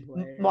 like boring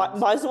players.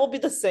 might as well be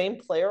the same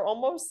player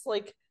almost.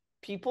 Like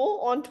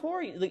people on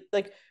tour,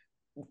 like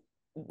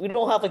we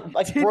don't have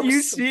like Did Brooks.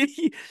 you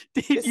see?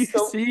 Did you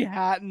so- see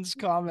Hatton's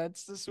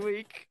comments this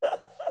week?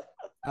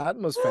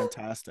 Hatton was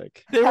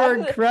fantastic. They were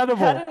Haddon- incredible.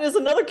 Haddon is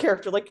another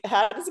character. Like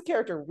Haddon is a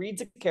character.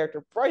 Reed's a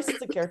character. Bryce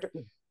is a character.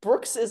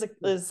 Brooks is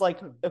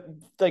like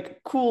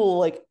cool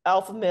like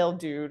alpha male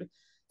dude.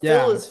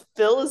 Yeah.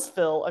 Phil is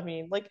Phil. I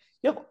mean, like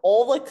you have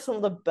all like some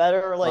of the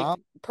better like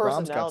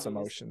Brom's got personalities some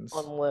emotions.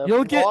 on Live.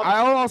 You'll get. Rob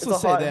I'll is also a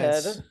say hothead.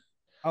 this.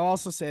 I'll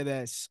also say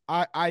this.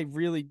 I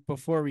really,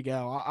 before we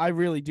go, I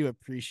really do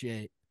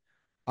appreciate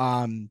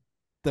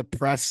the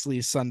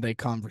Presley Sunday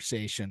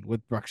conversation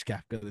with Brooks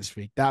Koepka this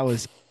week. That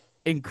was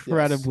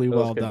incredibly It was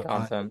well good done.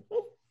 content.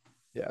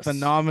 Yes.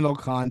 Phenomenal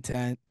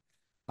content.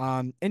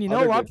 And you know,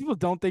 Other a lot good- of people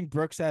don't think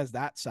Brooks has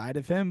that side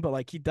of him, but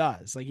like he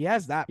does. Like he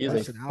has that He's a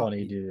personality.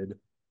 funny dude.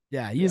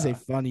 Yeah, he is a Yeah.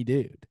 funny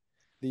dude.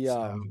 The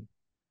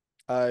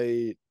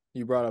So-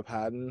 you brought up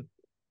Haddon.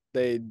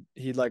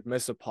 He'd like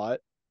miss a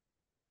putt,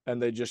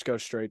 and they just go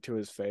straight to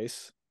his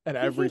face. And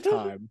every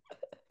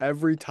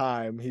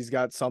time he's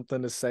got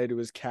something to say to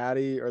his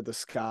caddy or the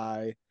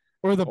sky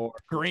Or the or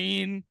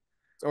green.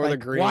 or the Like,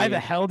 green. why the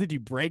hell did you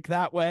break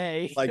that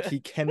way? Like he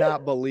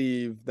cannot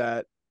believe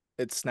that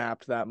it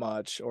snapped that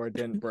much or it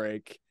didn't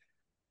break.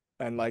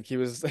 And like he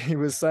was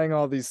saying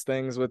all these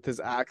things with his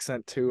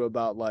accent too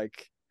about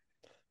like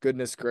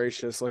goodness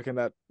gracious, looking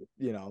at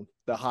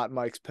the hot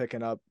mics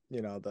picking up,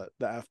 the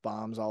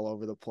F-bombs all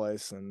over the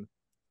place. And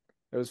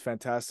it was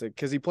fantastic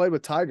because he played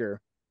with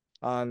Tiger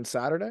on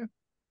Saturday.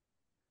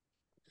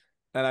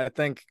 And I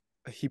think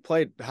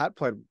Hat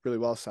played really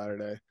well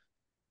Saturday,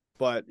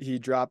 but he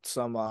dropped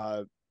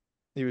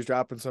he was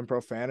dropping some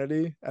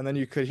profanity, and then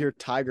you could hear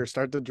Tiger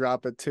start to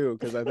drop it too,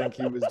 because I think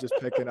he was just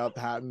picking up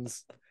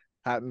Hatton's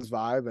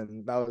vibe,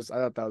 and I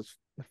thought that was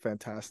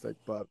fantastic.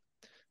 But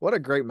what a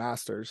great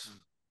Masters.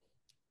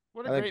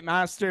 What I a think great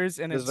Masters,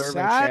 and it's Deserving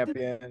sad.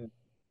 champion,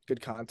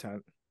 good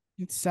content.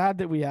 It's sad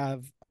that we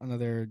have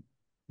another,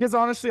 because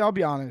honestly, I'll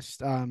be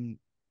honest.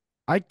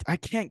 I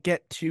can't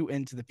get too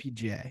into the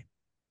PGA.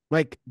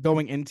 Like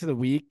going into the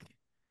week,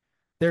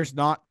 there's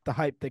not the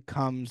hype that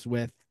comes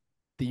with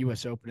the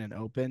US Open and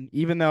Open,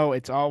 even though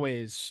it's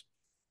always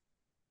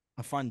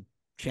a fun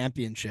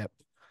championship.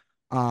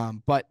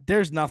 But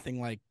there's nothing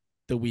like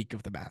the week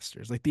of the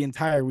Masters. Like the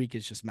entire week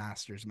is just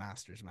Masters,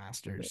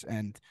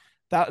 and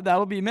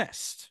that'll be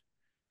missed.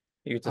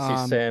 You get to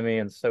see Sammy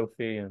and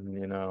Sophie, and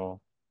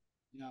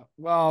Yeah.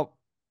 Well,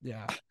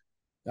 yeah.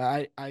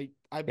 I the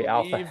believe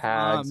alpha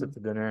hags at the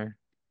dinner.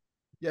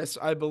 yes,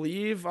 I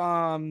believe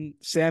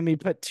Sammy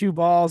put 2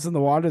 balls in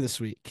the water this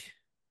week.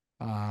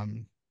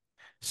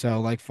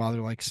 So like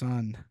father, like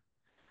son.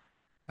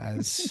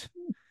 As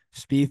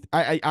Spieth,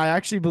 I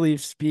actually believe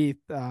Spieth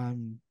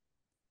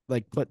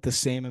like put the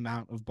same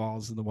amount of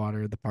balls in the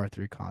water of the par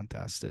 3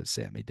 contest as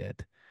Sammy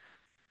did.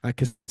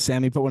 Because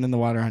Sammy put one in the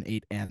water on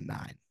 8 and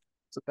 9.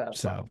 It's a bad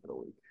sign for the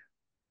week.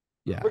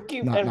 Yeah.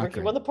 Ricky not Ricky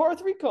great. won the par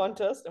 3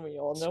 contest, and we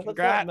all know what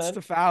that Congrats meant.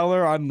 to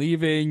Fowler on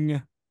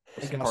leaving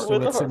Augusta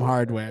with some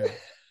hardware.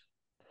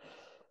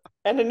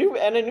 And a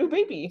new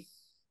baby.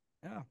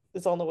 Yeah.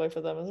 Is on the way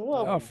for them as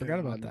well. Oh, forgot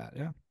about that.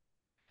 Yeah.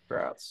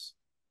 Congrats.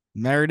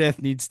 Meredith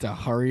needs to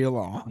hurry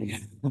along.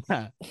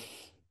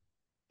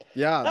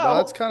 Yeah, No,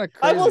 that's kind of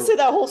I crazy. will say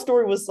that whole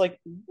story was like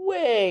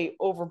way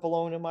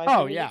overblown in my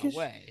opinion. Oh yeah, because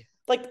way.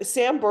 like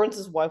Sam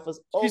Burns' wife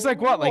was She's a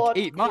like what, like lot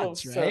 8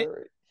 months, right?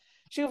 closer.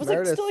 She was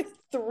Meredith- like still like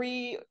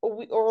 3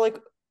 or like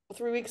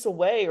 3 weeks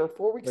away or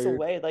 4 weeks You're-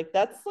 away. Like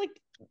that's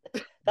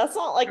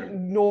not like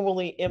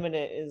normally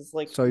imminent is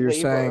like So you're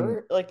labor.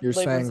 saying- like you're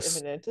labor's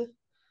saying- imminent.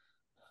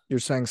 You're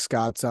saying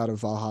Scott's out of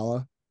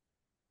Valhalla?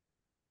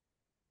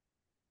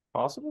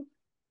 Possible?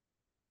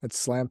 It's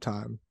slam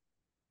time.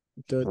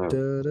 Da, da,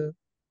 da,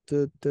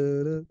 da,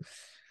 da, da.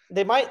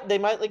 They might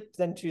like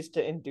then choose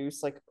to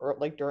induce like or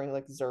like during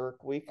like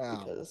Zurich week Oh.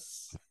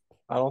 because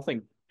I don't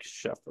think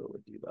Scheffler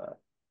would do that.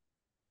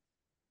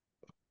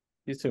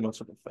 He's too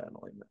much of a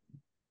family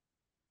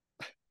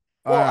man.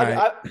 well, All I mean,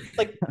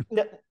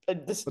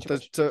 right. this is But too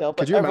much so, detail, could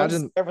but you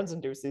imagine- everyone's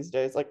induced these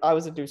days. Like I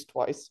was induced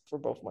twice for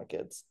both my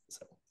kids.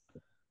 So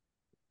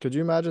Could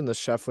you imagine the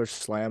Scheffler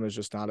Slam is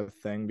just not a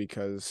thing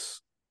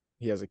because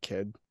he has a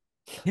kid?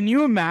 Can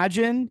you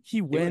imagine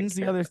he wouldn't wins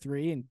the care. other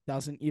 3 and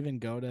doesn't even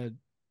go to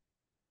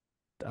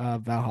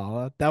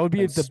Valhalla? That would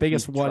be And the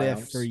biggest Spieth what if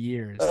triumphs. for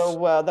years. Oh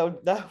wow, that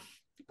would be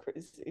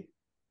crazy.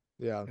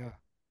 Yeah.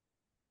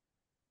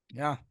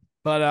 Yeah.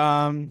 But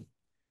I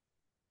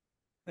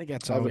think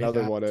that's I all have we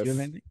another got. what Do if. you have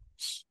anything?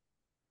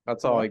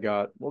 That's all I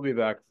got. We'll be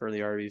back for the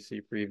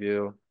RBC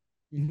preview.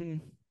 Mm-hmm.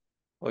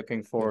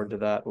 Looking forward to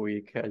that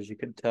week, as you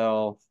can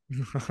tell.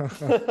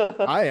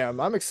 I am.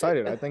 I'm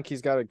excited. I think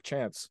he's got a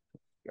chance.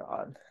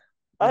 God.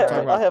 I,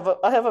 talking I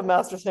about- have a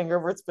Masters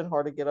hangover. It's been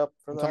hard to get up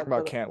for I'm that. talking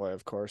about but, Cantlay,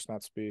 of course,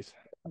 not Spieth.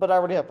 but I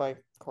already have my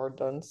card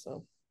done,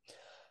 so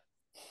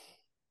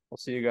We'll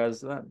see you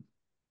guys then.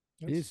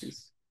 Peace.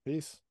 Peace.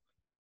 Peace.